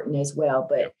important as well.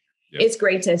 But it's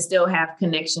great to still have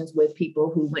connections with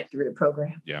people who went through the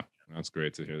program. Yeah, that's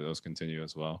great to hear those continue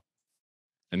as well.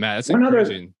 And Matt, that's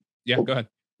encouraging. Go ahead.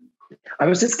 I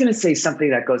was just going to say something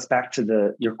that goes back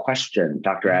to your question,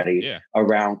 Dr. Addy,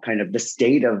 around kind of the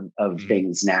state of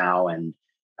things now. And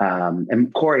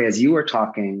Corey, as you were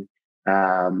talking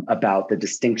about the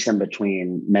distinction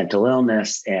between mental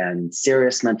illness and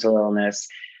serious mental illness,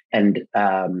 and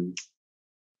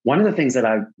one of the things that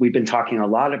we've been talking a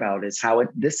lot about is how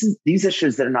these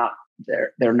issues that are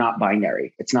they're not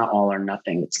binary. It's not all or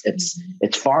nothing.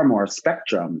 It's far more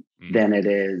spectrum than it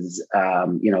is a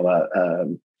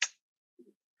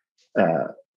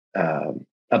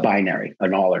binary,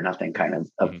 an all or nothing kind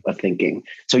of thinking.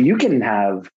 So you can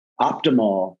have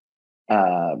optimal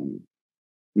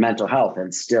mental health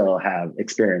and still have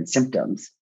experienced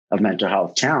symptoms of mental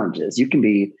health challenges. You can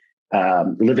be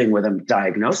living with a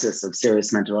diagnosis of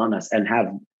serious mental illness and have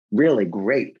really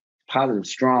great, positive,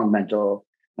 strong mental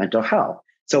health.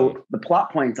 So the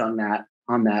plot points on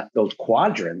those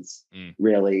quadrants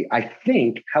really, I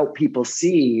think, help people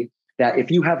see that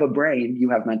if you have a brain, you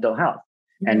have mental health.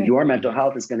 And your mental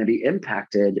health is going to be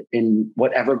impacted in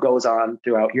whatever goes on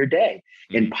throughout your day,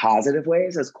 in positive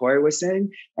ways, as Corey was saying,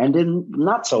 and in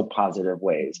not so positive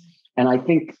ways. And I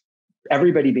think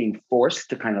everybody being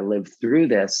forced to kind of live through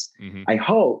this, I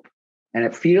hope, and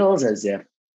it feels as if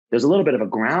there's a little bit of a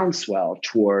groundswell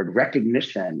toward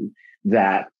recognition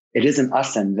that it isn't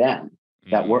us and them,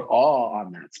 that we're all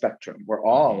on that spectrum. We're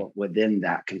all within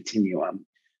that continuum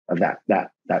of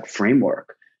that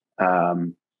framework.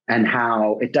 And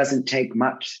how it doesn't take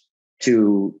much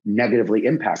to negatively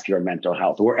impact your mental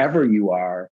health wherever you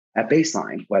are at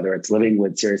baseline, whether it's living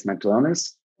with serious mental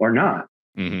illness or not.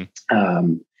 And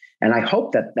I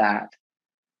hope that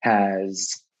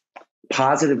has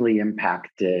positively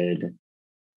impacted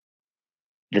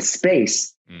the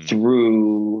space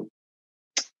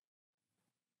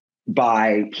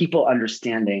by people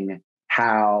understanding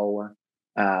how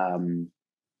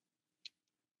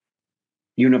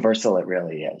universal it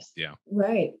really is. Yeah.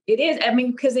 Right. It is. I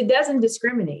mean, because it doesn't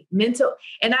discriminate. Mental,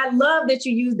 and I love that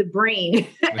you use the brain,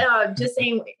 just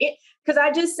saying it, because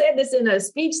I just said this in a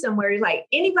speech somewhere, like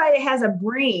anybody that has a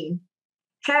brain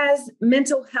has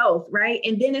mental health, right?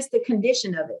 And then it's the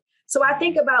condition of it. So I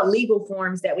think about legal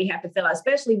forms that we have to fill out,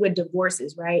 especially with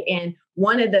divorces, right? And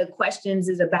one of the questions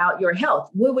is about your health.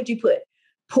 What would you put?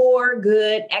 Poor,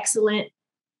 good, excellent?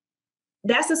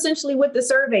 That's essentially what the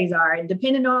surveys are. And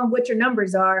depending on what your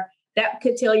numbers are, that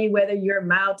could tell you whether you're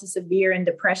mild to severe in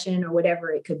depression or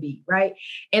whatever it could be, right?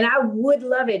 And I would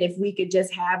love it if we could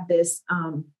just have this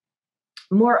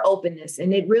more openness.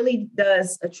 And it really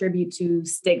does attribute to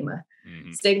stigma.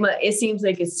 Stigma, it seems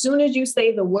like as soon as you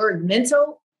say the word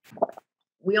mental,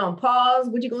 we on pause.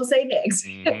 What you gonna say next?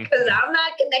 Because I'm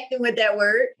not connecting with that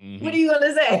word. What are you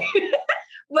gonna say?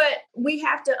 But we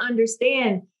have to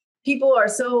understand people are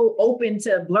so open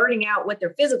to blurting out what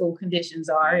their physical conditions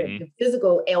are, and the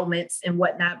physical ailments and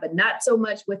whatnot, but not so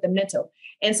much with the mental.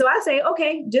 And so I say,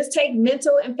 okay, just take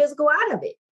mental and physical out of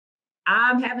it.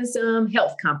 I'm having some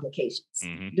health complications.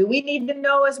 Do we need to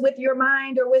know it's with your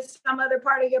mind or with some other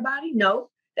part of your body?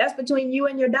 No, that's between you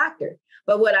and your doctor.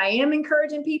 But what I am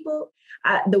encouraging people,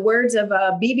 the words of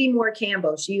B.B. Moore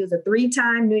Campbell, she was a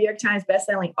 3-time New York Times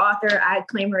bestselling author. I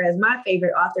claim her as my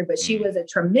favorite author, but she was a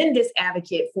tremendous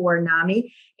advocate for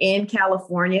NAMI in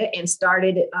California and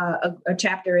started a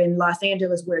chapter in Los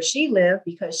Angeles where she lived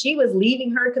because she was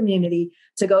leaving her community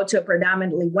to go to a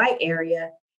predominantly white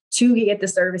area to get the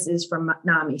services from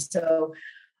NAMI. So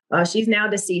she's now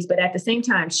deceased, but at the same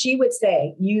time, she would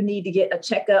say, you need to get a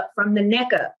checkup from the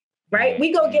neck up. Right?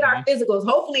 We go get our physicals.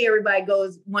 Hopefully everybody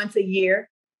goes once a year.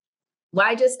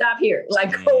 Why just stop here?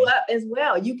 Like go up as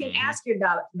well. You can ask your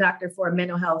doctor for a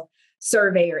mental health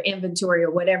survey or inventory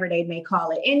or whatever they may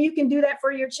call it. And you can do that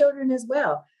for your children as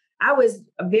well. I was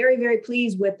very, very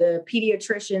pleased with the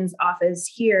pediatrician's office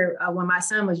here when my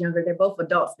son was younger. They're both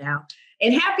adults now.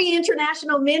 And happy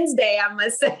International Men's Day, I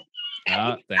must say.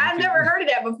 I've never heard of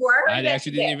that before. I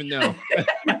actually didn't even know.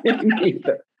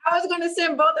 I was going to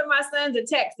send both of my sons a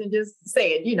text and just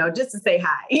say it, just to say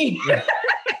hi.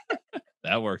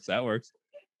 That works.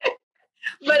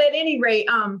 But at any rate,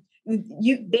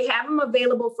 they have them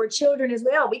available for children as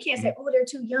well. We can't say, oh, they're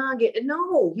too young.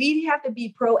 No, we have to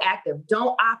be proactive.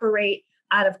 Don't operate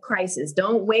out of crisis.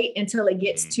 Don't wait until it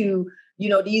gets to,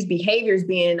 these behaviors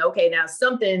being, okay, now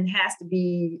something has to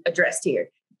be addressed here.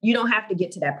 You don't have to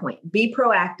get to that point. Be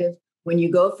proactive. When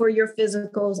you go for your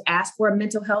physicals, ask for a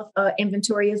mental health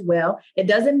inventory as well. It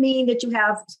doesn't mean that you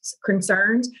have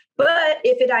concerns, but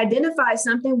if it identifies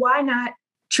something, why not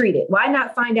treat it? Why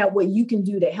not find out what you can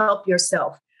do to help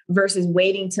yourself versus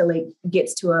waiting till it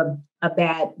gets to a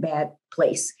bad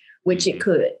place, which it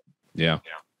could. Yeah,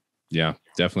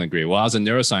 definitely agree. Well, as a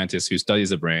neuroscientist who studies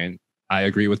the brain, I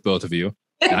agree with both of you.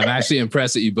 I'm actually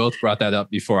impressed that you both brought that up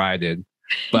before I did.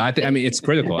 But it's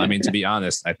critical. To be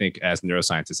honest, I think as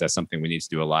neuroscientists, that's something we need to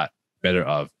do a lot better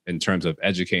of in terms of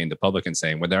educating the public and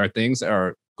saying when there are things that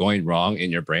are going wrong in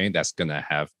your brain, that's going to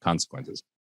have consequences.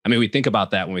 We think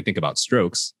about that when we think about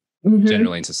strokes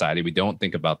generally in society. We don't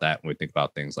think about that when we think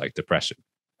about things like depression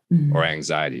or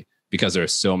anxiety, because there are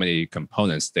so many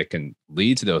components that can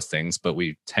lead to those things, but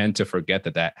we tend to forget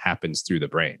that happens through the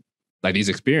brain. Like these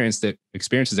experiences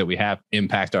that we have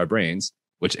impact our brains,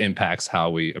 which impacts how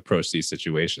we approach these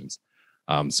situations.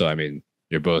 So,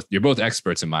 you're both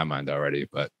experts in my mind already,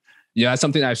 but yeah, that's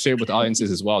something I've shared with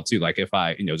audiences as well too. Like if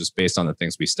I, just based on the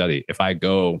things we study, if I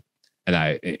go and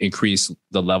I increase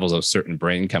the levels of certain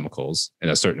brain chemicals in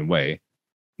a certain way,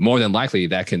 more than likely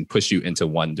that can push you into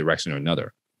one direction or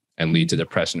another and lead to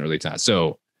depression or lead to.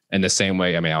 So in the same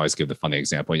way, I mean, I always give the funny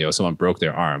example, someone broke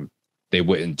their arm, they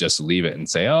wouldn't just leave it and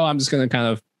say, oh, I'm just going to kind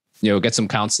of, get some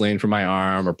counseling for my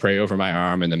arm or pray over my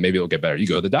arm, and then maybe it'll get better. You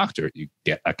go to the doctor, you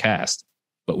get a cast.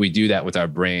 But we do that with our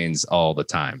brains all the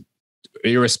time,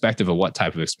 irrespective of what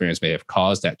type of experience may have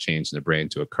caused that change in the brain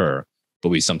to occur. But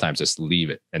we sometimes just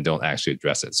leave it and don't actually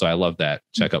address it. So I love that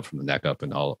checkup from the neck up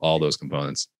and all those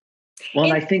components. Well,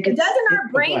 and I think doesn't our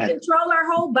brain control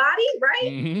our whole body,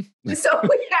 right? Mm-hmm. So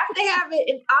we have to have it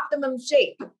in optimum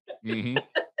shape. Mm-hmm.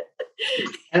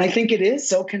 And I think it is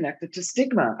so connected to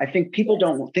stigma. I think people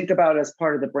don't think about it as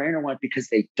part of the brain or what, because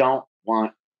they don't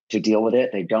want to deal with it.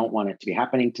 They don't want it to be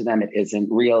happening to them. It isn't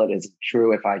real. It isn't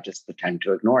true if I just pretend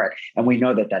to ignore it. And we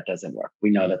know that that doesn't work. We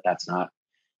know that that's not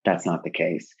the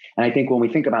case. And I think when we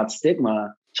think about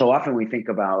stigma, so often we think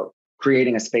about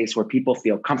creating a space where people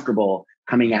feel comfortable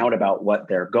coming out about what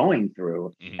they're going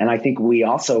through. Mm-hmm. And I think we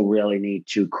also really need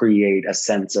to create a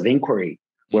sense of inquiry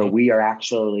where we are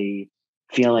actually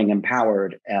feeling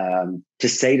empowered to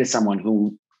say to someone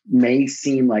who may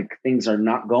seem like things are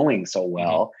not going so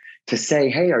well, to say,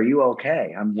 hey, are you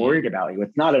okay? I'm worried about you.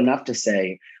 It's not enough to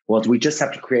say, well, we just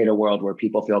have to create a world where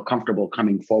people feel comfortable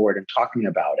coming forward and talking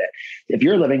about it. If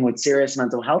you're living with serious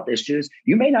mental health issues,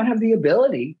 you may not have the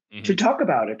ability to talk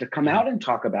about it, to come out and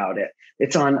talk about it.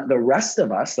 It's on the rest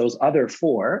of us, those other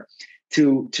four,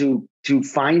 to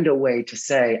find a way to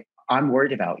say, I'm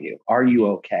worried about you. Are you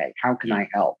okay? How can I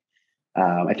help?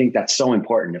 I think that's so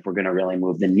important if we're going to really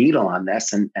move the needle on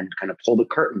this and kind of pull the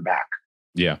curtain back.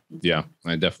 Yeah,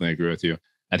 I definitely agree with you.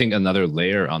 I think another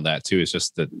layer on that too is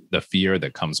just the fear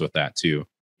that comes with that too.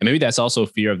 And maybe that's also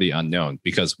fear of the unknown,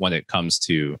 because when it comes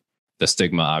to the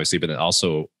stigma, obviously, but then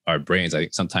also our brains, I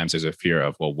think sometimes there's a fear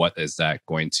of, well, what is that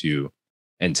going to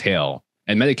entail?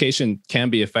 And medication can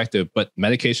be effective, but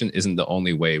medication isn't the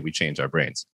only way we change our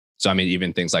brains. So, I mean,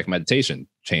 even things like meditation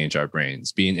change our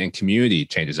brains. Being in community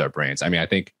changes our brains. I mean, I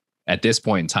think at this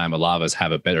point in time, a lot of us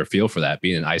have a better feel for that.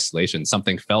 Being in isolation,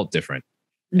 something felt different.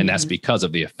 And that's because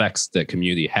of the effects that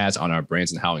community has on our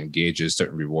brains and how it engages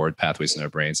certain reward pathways in our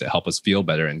brains that help us feel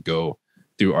better and go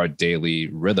through our daily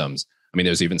rhythms. I mean,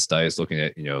 there's even studies looking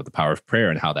at, the power of prayer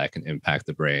and how that can impact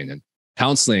the brain, and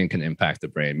counseling can impact the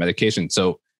brain, medication.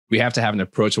 So we have to have an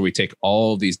approach where we take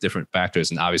all these different factors.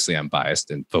 And obviously I'm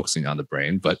biased in focusing on the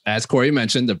brain, but as Corey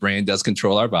mentioned, the brain does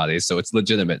control our bodies. So it's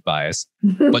legitimate bias,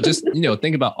 but just,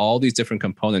 think about all these different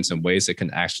components and ways that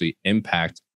can actually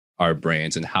impact our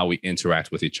brains and how we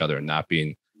interact with each other and not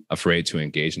being afraid to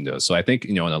engage in those. So I think,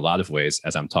 in a lot of ways,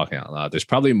 as I'm talking out loud, there's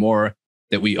probably more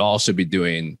that we all should be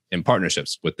doing in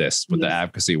partnerships with this, with the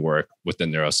advocacy work, with the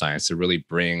neuroscience, to really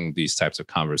bring these types of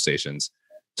conversations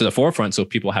to the forefront so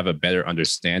people have a better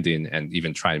understanding and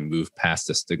even try and move past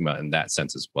the stigma in that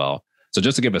sense as well. So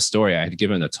just to give a story, I had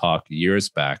given a talk years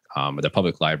back at the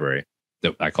public library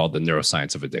that I called the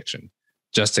neuroscience of addiction,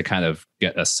 just to kind of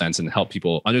get a sense and help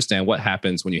people understand what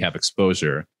happens when you have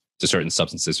exposure to certain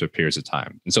substances for periods of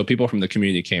time. And so people from the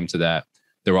community came to that.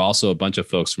 There were also a bunch of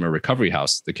folks from a recovery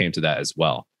house that came to that as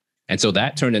well. And so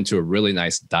that turned into a really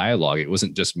nice dialogue. It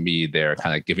wasn't just me there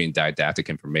kind of giving didactic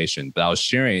information, but I was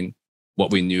sharing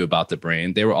what we knew about the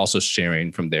brain. They were also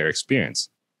sharing from their experience.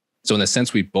 So in a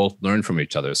sense, we both learned from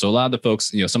each other. So a lot of the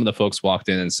folks, some of the folks walked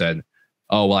in and said,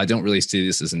 oh, well, I don't really see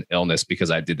this as an illness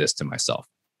because I did this to myself.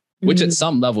 Which at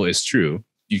some level is true.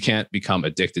 You can't become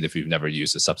addicted if you've never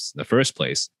used a substance in the first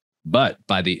place. But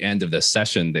by the end of the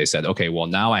session, they said, okay, well,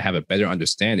 now I have a better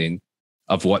understanding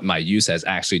of what my use has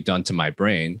actually done to my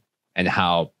brain and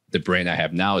how the brain I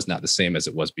have now is not the same as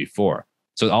it was before.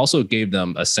 So it also gave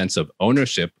them a sense of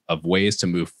ownership of ways to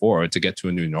move forward to get to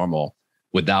a new normal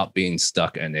without being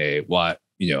stuck in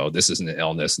this isn't an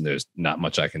illness and there's not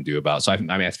much I can do about it. So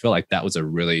I feel like that was a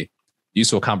really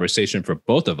useful conversation for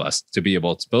both of us to be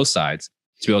able to, both sides,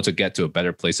 to be able to get to a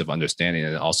better place of understanding.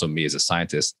 And also me as a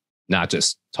scientist, not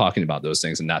just talking about those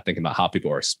things and not thinking about how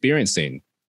people are experiencing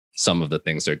some of the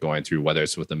things they're going through, whether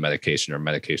it's with the medication or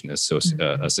medication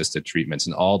assisted treatments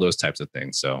and all those types of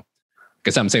things. So I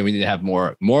guess I'm saying we need to have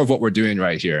more of what we're doing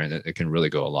right here, and it can really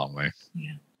go a long way.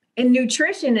 Yeah. And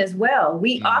nutrition as well.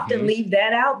 We often leave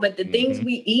that out, but the things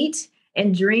we eat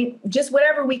and drink, just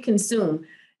whatever we consume,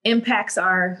 impacts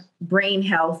our brain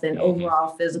health and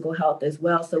overall physical health as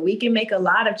well. So we can make a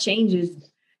lot of changes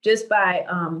just by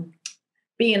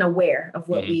being aware of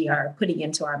what we are putting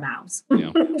into our mouths.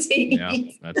 Yeah,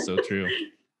 that's so true.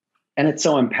 And it's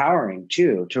so empowering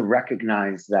too, to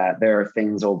recognize that there are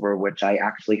things over which I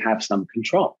actually have some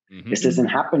control. This isn't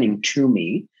happening to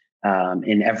me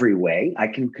in every way. I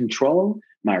can control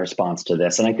my response to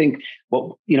this. And I think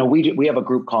we have a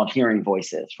group called Hearing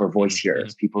Voices for voice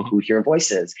hearers, people who hear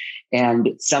voices. And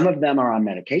some of them are on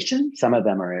medication, some of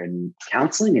them are in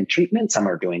counseling and treatment, some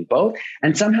are doing both.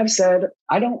 And some have said,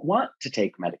 I don't want to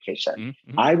take medication.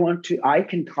 I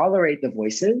can tolerate the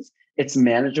voices. It's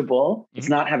manageable. It's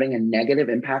not having a negative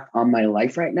impact on my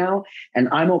life right now. And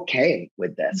I'm okay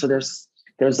with this. So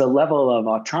there's a level of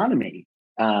autonomy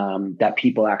that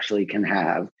people actually can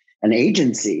have, an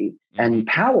agency and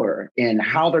power in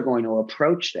how they're going to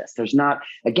approach this. It's not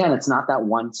that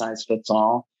one size fits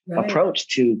all approach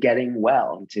to getting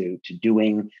well and to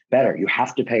doing better. You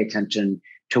have to pay attention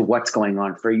to what's going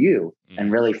on for you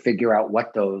and really figure out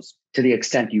what those, to the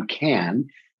extent you can,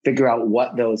 figure out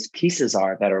what those pieces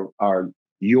are that are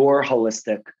your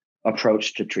holistic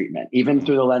approach to treatment, even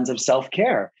through the lens of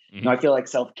self-care. I feel like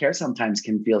self-care sometimes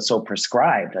can feel so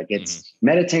prescribed, like it's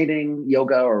meditating,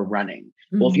 yoga, or running.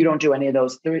 Well, if you don't do any of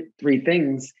those three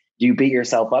things, do you beat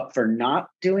yourself up for not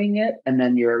doing it? And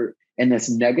then you're in this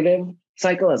negative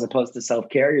cycle, as opposed to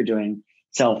self-care, you're doing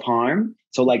self-harm.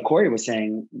 So like Corey was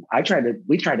saying,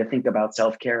 we try to think about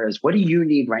self-care as, what do you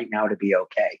need right now to be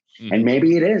okay? And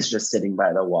maybe it is just sitting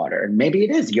by the water, and maybe it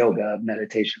is yoga,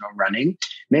 meditation, or running.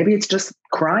 Maybe it's just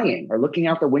crying or looking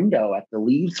out the window at the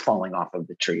leaves falling off of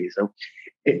the tree. So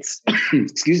it's,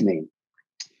 excuse me,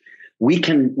 we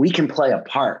can play a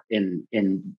part in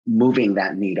moving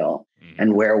that needle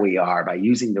and where we are by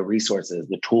using the resources,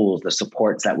 the tools, the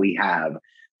supports that we have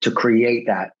to create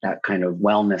that kind of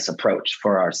wellness approach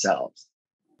for ourselves.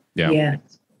 Yeah.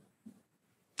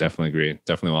 Definitely agree.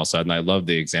 Definitely well said. And I love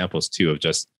the examples too of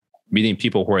just meeting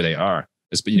people where they are.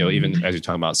 It's, even as you're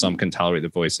talking about, some can tolerate the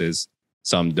voices,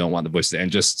 some don't want the voices, and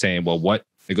just saying, well,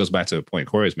 it goes back to the point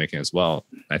Corey is making as well.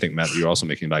 I think, Matt, you're also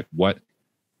making, like, what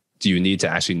do you need to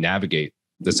actually navigate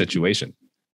the situation?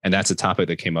 And that's a topic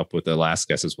that came up with the last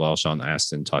guest as well, Sean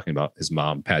Astin, talking about his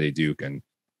mom, Patty Duke, and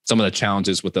some of the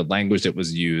challenges with the language that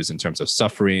was used in terms of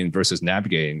suffering versus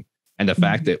navigating. And the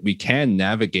fact that we can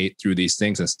navigate through these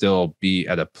things and still be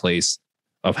at a place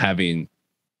of having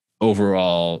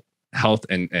overall health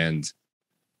and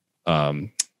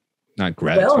not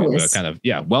gratitude, wellness. But kind of,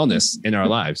 wellness in our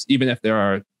lives, even if there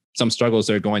are some struggles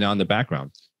that are going on in the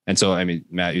background. And so, I mean,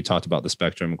 Matt, you talked about the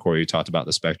spectrum. Corey, you talked about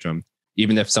the spectrum.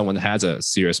 Even if someone has a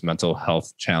serious mental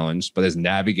health challenge, but is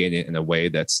navigating it in a way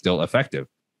that's still effective,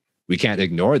 we can't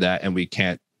ignore that. And we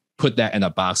can't put that in a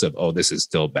box of, oh, this is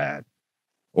still bad.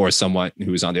 Or someone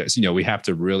who's on there. We have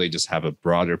to really just have a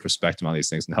broader perspective on these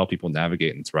things and help people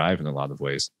navigate and thrive in a lot of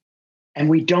ways. And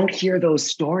we don't hear those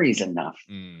stories enough.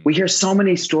 We hear so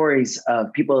many stories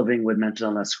of people living with mental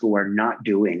illness who are not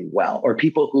doing well, or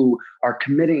people who are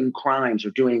committing crimes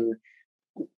or doing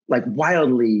like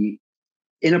wildly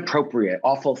inappropriate,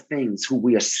 awful things, who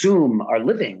we assume are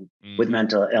living with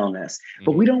mental illness.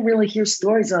 But we don't really hear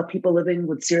stories of people living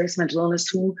with serious mental illness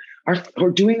who are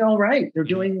doing all right. They're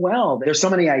doing well. There's so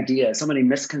many ideas, so many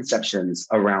misconceptions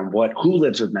around who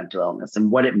lives with mental illness and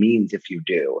what it means if you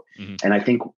do. And I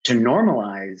think to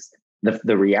normalize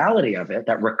the reality of it,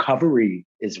 that recovery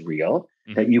is real,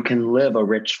 that you can live a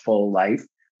rich, full life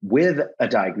with a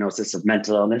diagnosis of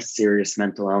mental illness, serious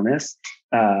mental illness.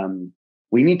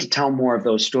 We need to tell more of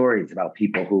those stories about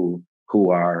people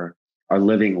who are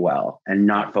living well and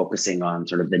not focusing on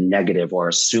sort of the negative or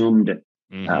assumed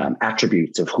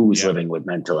attributes of who's living with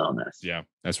mental illness. Yeah,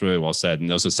 that's really well said. And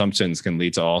those assumptions can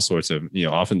lead to all sorts of,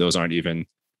 often those aren't even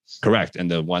correct.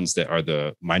 And the ones that are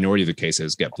the minority of the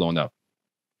cases get blown up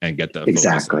and get the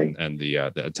exactly and the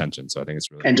attention. So I think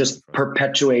it's really, and just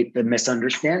perpetuate the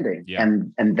misunderstanding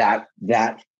and that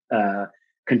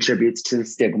contributes to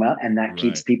stigma, and that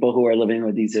keeps people who are living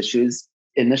with these issues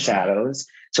in the shadows.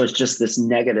 So it's just this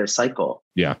negative cycle.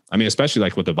 Yeah. I mean, especially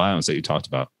like with the violence that you talked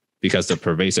about, because the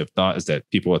pervasive thought is that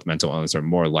people with mental illness are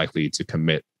more likely to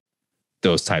commit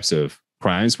those types of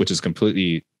crimes, which is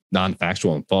completely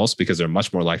non-factual and false, because they're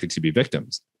much more likely to be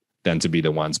victims than to be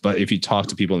the ones. But if you talk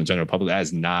to people in the general public, that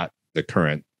is not the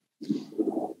current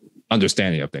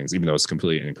understanding of things, even though it's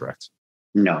completely incorrect.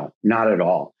 No, not at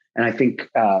all. And I think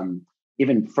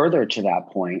even further to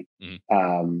that point,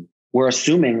 we're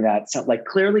assuming that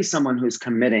clearly someone who's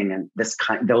committing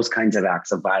those kinds of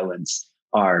acts of violence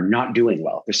are not doing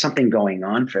well. There's something going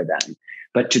on for them.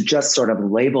 But to just sort of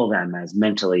label them as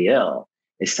mentally ill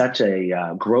is such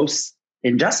a gross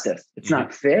injustice. It's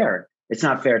not fair. It's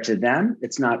not fair to them.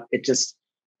 It just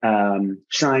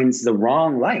shines the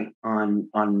wrong light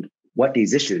on what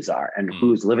these issues are and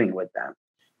who's living with them.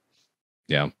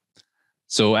 Yeah.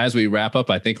 So as we wrap up,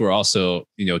 I think we're also,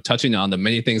 touching on the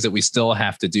many things that we still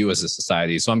have to do as a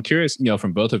society. So I'm curious,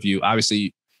 from both of you,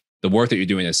 obviously the work that you're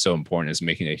doing is so important, is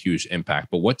making a huge impact.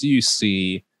 But what do you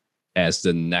see as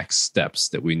the next steps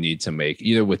that we need to make,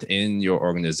 either within your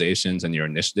organizations and your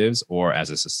initiatives or as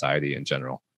a society in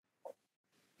general?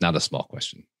 Not a small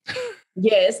question.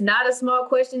 Yeah, it's not a small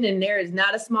question, and there is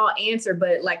not a small answer,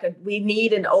 but we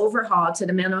need an overhaul to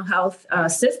the mental health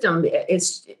system.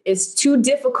 It's too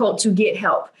difficult to get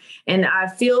help. And I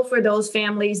feel for those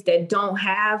families that don't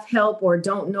have help or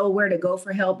don't know where to go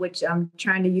for help, which I'm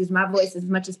trying to use my voice as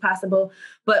much as possible,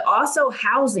 but also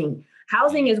housing.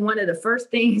 Housing is one of the first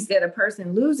things that a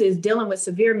person loses dealing with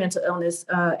severe mental illness,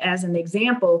 as an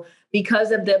example,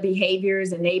 because of the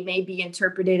behaviors, and they may be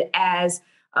interpreted as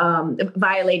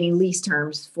violating lease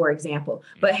terms, for example.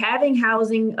 But having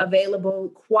housing available,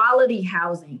 quality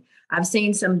housing. I've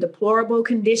seen some deplorable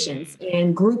conditions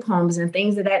in group homes and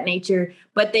things of that nature,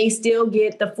 but they still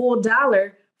get the full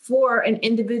dollar for an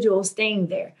individual staying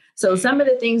there. So some of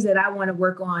the things that I want to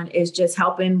work on is just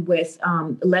helping with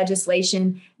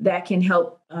legislation that can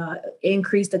help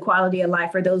increase the quality of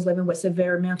life for those living with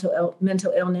severe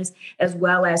mental illness, as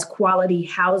well as quality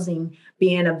housing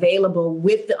being available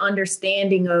with the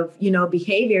understanding of,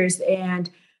 behaviors and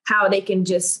how they can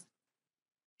just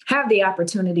have the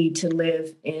opportunity to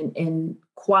live in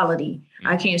quality. Mm-hmm.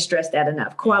 I can't stress that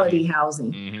enough. Quality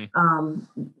housing,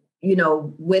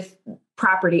 with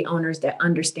property owners that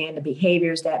understand the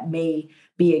behaviors that may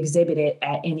be exhibited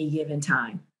at any given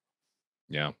time.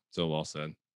 Yeah, so well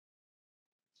said.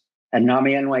 At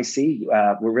NAMI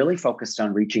NYC, we're really focused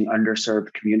on reaching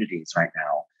underserved communities right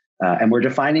now. And we're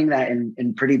defining that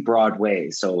in pretty broad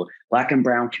ways. So Black and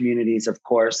Brown communities, of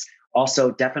course,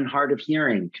 also deaf and hard of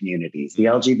hearing communities, the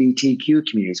LGBTQ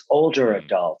communities, older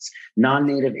adults,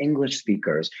 non-native English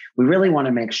speakers. We really want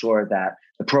to make sure that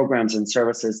the programs and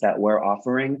services that we're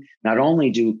offering, not only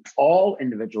do all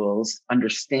individuals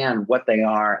understand what they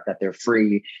are, that they're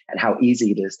free and how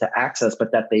easy it is to access,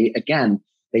 but that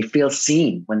they feel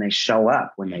seen when they show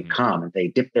up, when they come, and they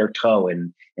dip their toe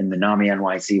in the NAMI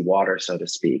NYC water, so to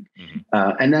speak.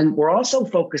 And then we're also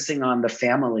focusing on the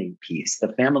family piece,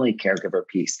 the family caregiver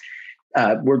piece.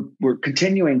 We're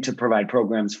continuing to provide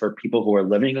programs for people who are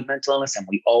living with mental illness, and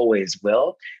we always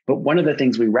will. But one of the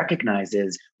things we recognize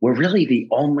is we're really the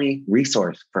only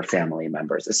resource for family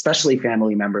members, especially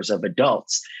family members of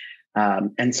adults.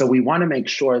 And so we want to make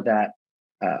sure that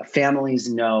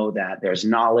families know that there's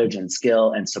knowledge and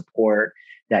skill and support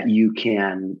that you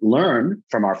can learn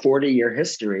from our 40-year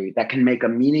history that can make a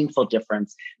meaningful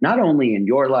difference, not only in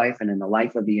your life and in the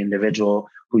life of the individual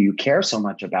who you care so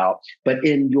much about, but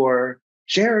in your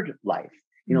shared life.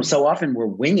 So often we're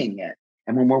winging it.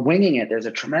 And when we're winging it, there's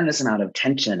a tremendous amount of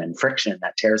tension and friction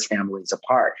that tears families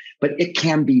apart. But it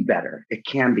can be better. It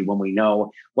can be when we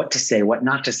know what to say, what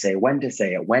not to say, when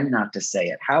not to say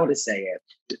it, how to say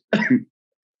it.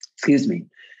 Excuse me.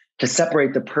 To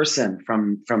separate the person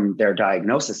from their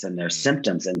diagnosis and their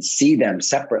symptoms and see them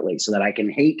separately, so that I can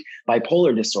hate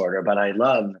bipolar disorder, but I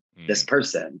love this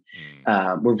person.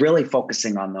 We're really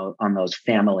focusing on those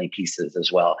family pieces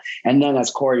as well. And then,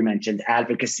 as Corey mentioned,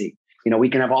 advocacy. We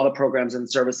can have all the programs and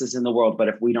services in the world, but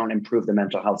if we don't improve the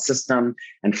mental health system,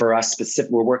 and for us specific,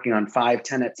 we're working on 5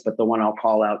 tenets, but the one I'll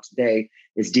call out today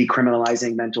is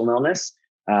decriminalizing mental illness.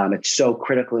 It's so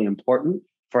critically important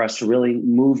for us to really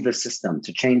move the system,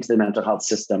 to change the mental health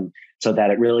system so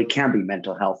that it really can be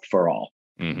mental health for all.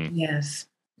 Yes.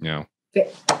 Yeah.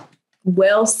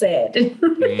 Well said.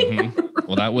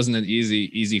 Well, that wasn't an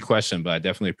easy question, but I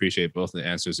definitely appreciate both the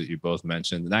answers that you both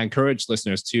mentioned. And I encourage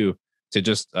listeners to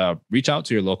just reach out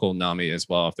to your local NAMI as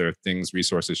well, if there are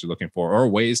resources you're looking for, or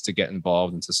ways to get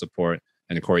involved and to support.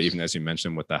 And Corey, even as you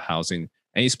mentioned with the housing,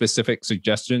 any specific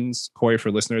suggestions, Corey,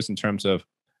 for listeners in terms of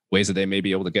ways that they may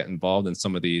be able to get involved in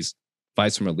some of these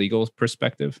fights from a legal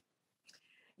perspective?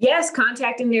 Yes,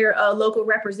 contacting their local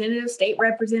representatives, state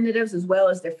representatives, as well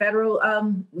as their federal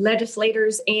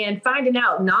legislators, and finding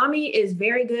out. NAMI is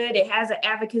very good. It has an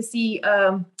advocacy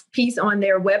piece on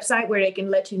their website where they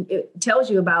can it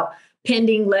tells you about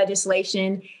pending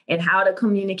legislation and how to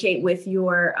communicate with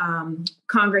your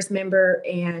Congress member.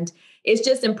 And it's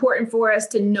just important for us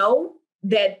to know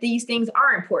that these things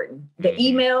are important. The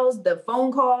emails, the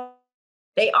phone call,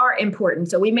 they are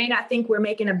important. So we may not think we're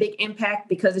making a big impact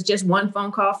because it's just one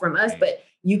phone call from us, but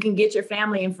you can get your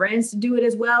family and friends to do it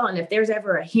as well. And if there's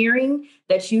ever a hearing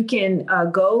that you can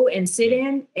go and sit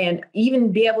in and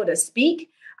even be able to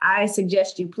speak, I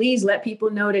suggest you please let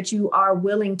people know that you are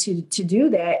willing to do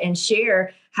that and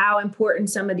share how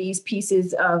important some of these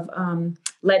pieces of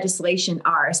legislation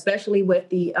are, especially with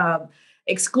the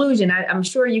exclusion. I'm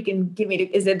sure you can give me,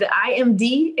 is it the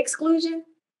IMD exclusion?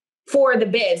 for the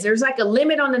beds. There's like a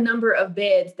limit on the number of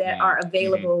beds that are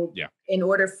available in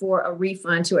order for a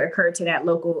refund to occur to that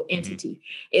local entity.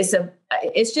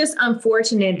 It's just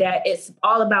unfortunate that it's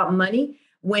all about money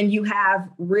when you have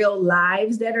real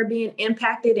lives that are being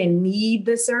impacted and need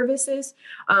the services.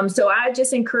 So I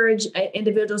just encourage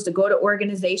individuals to go to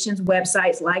organizations,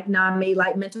 websites like NAMI,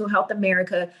 like Mental Health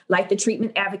America, like the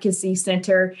Treatment Advocacy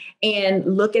Center, and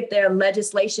look at their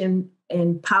legislation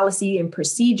and policy and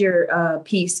procedure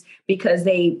piece, because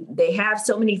they have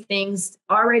so many things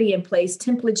already in place,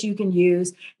 templates you can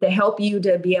use to help you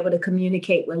to be able to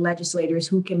communicate with legislators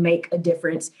who can make a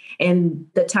difference. And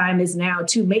the time is now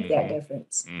to make that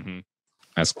difference.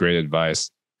 That's great advice.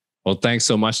 Well, thanks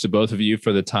so much to both of you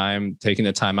for the time, taking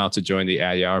the time out to join the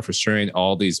Addy Hour, for sharing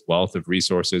all these wealth of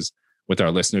resources with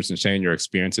our listeners and sharing your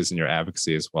experiences and your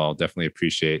advocacy as well. Definitely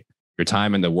appreciate your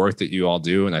time and the work that you all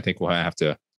do. And I think we'll have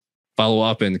to follow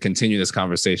up and continue this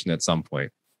conversation at some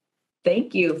point.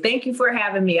 Thank you. Thank you for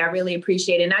having me. I really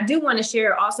appreciate it. And I do want to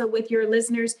share also with your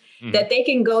listeners that they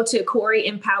can go to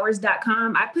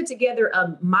CoreyEmpowers.com. I put together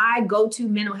my go-to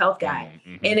mental health guide.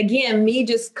 And again, me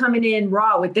just coming in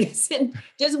raw with this and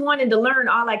just wanted to learn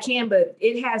all I can, but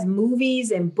it has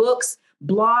movies and books,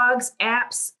 blogs,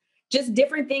 apps, just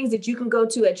different things that you can go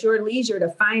to at your leisure to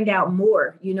find out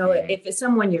more. You know, if it's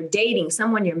someone you're dating,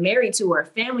 someone you're married to, or a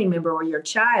family member, or your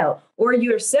child, or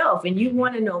yourself, and you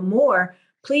want to know more,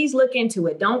 please look into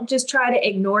it. Don't just try to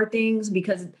ignore things,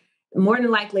 because more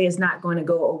than likely it's not going to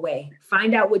go away.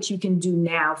 Find out what you can do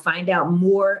now. Find out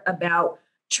more about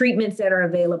treatments that are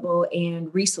available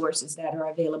and resources that are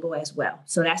available as well.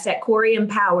 So that's at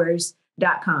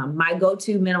CoreyEmpowers.com, my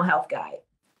go-to mental health guide.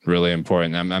 Really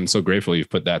important. I'm so grateful you've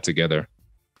put that together.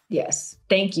 Yes.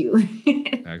 Thank you.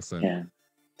 Excellent. Yeah.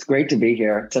 It's great to be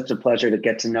here. It's such a pleasure to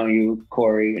get to know you,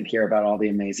 Corey, and hear about all the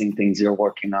amazing things you're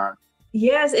working on.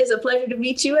 Yes, it's a pleasure to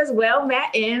meet you as well,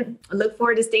 Matt, and I look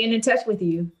forward to staying in touch with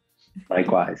you.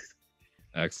 Likewise.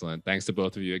 Excellent. Thanks to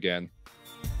both of you again.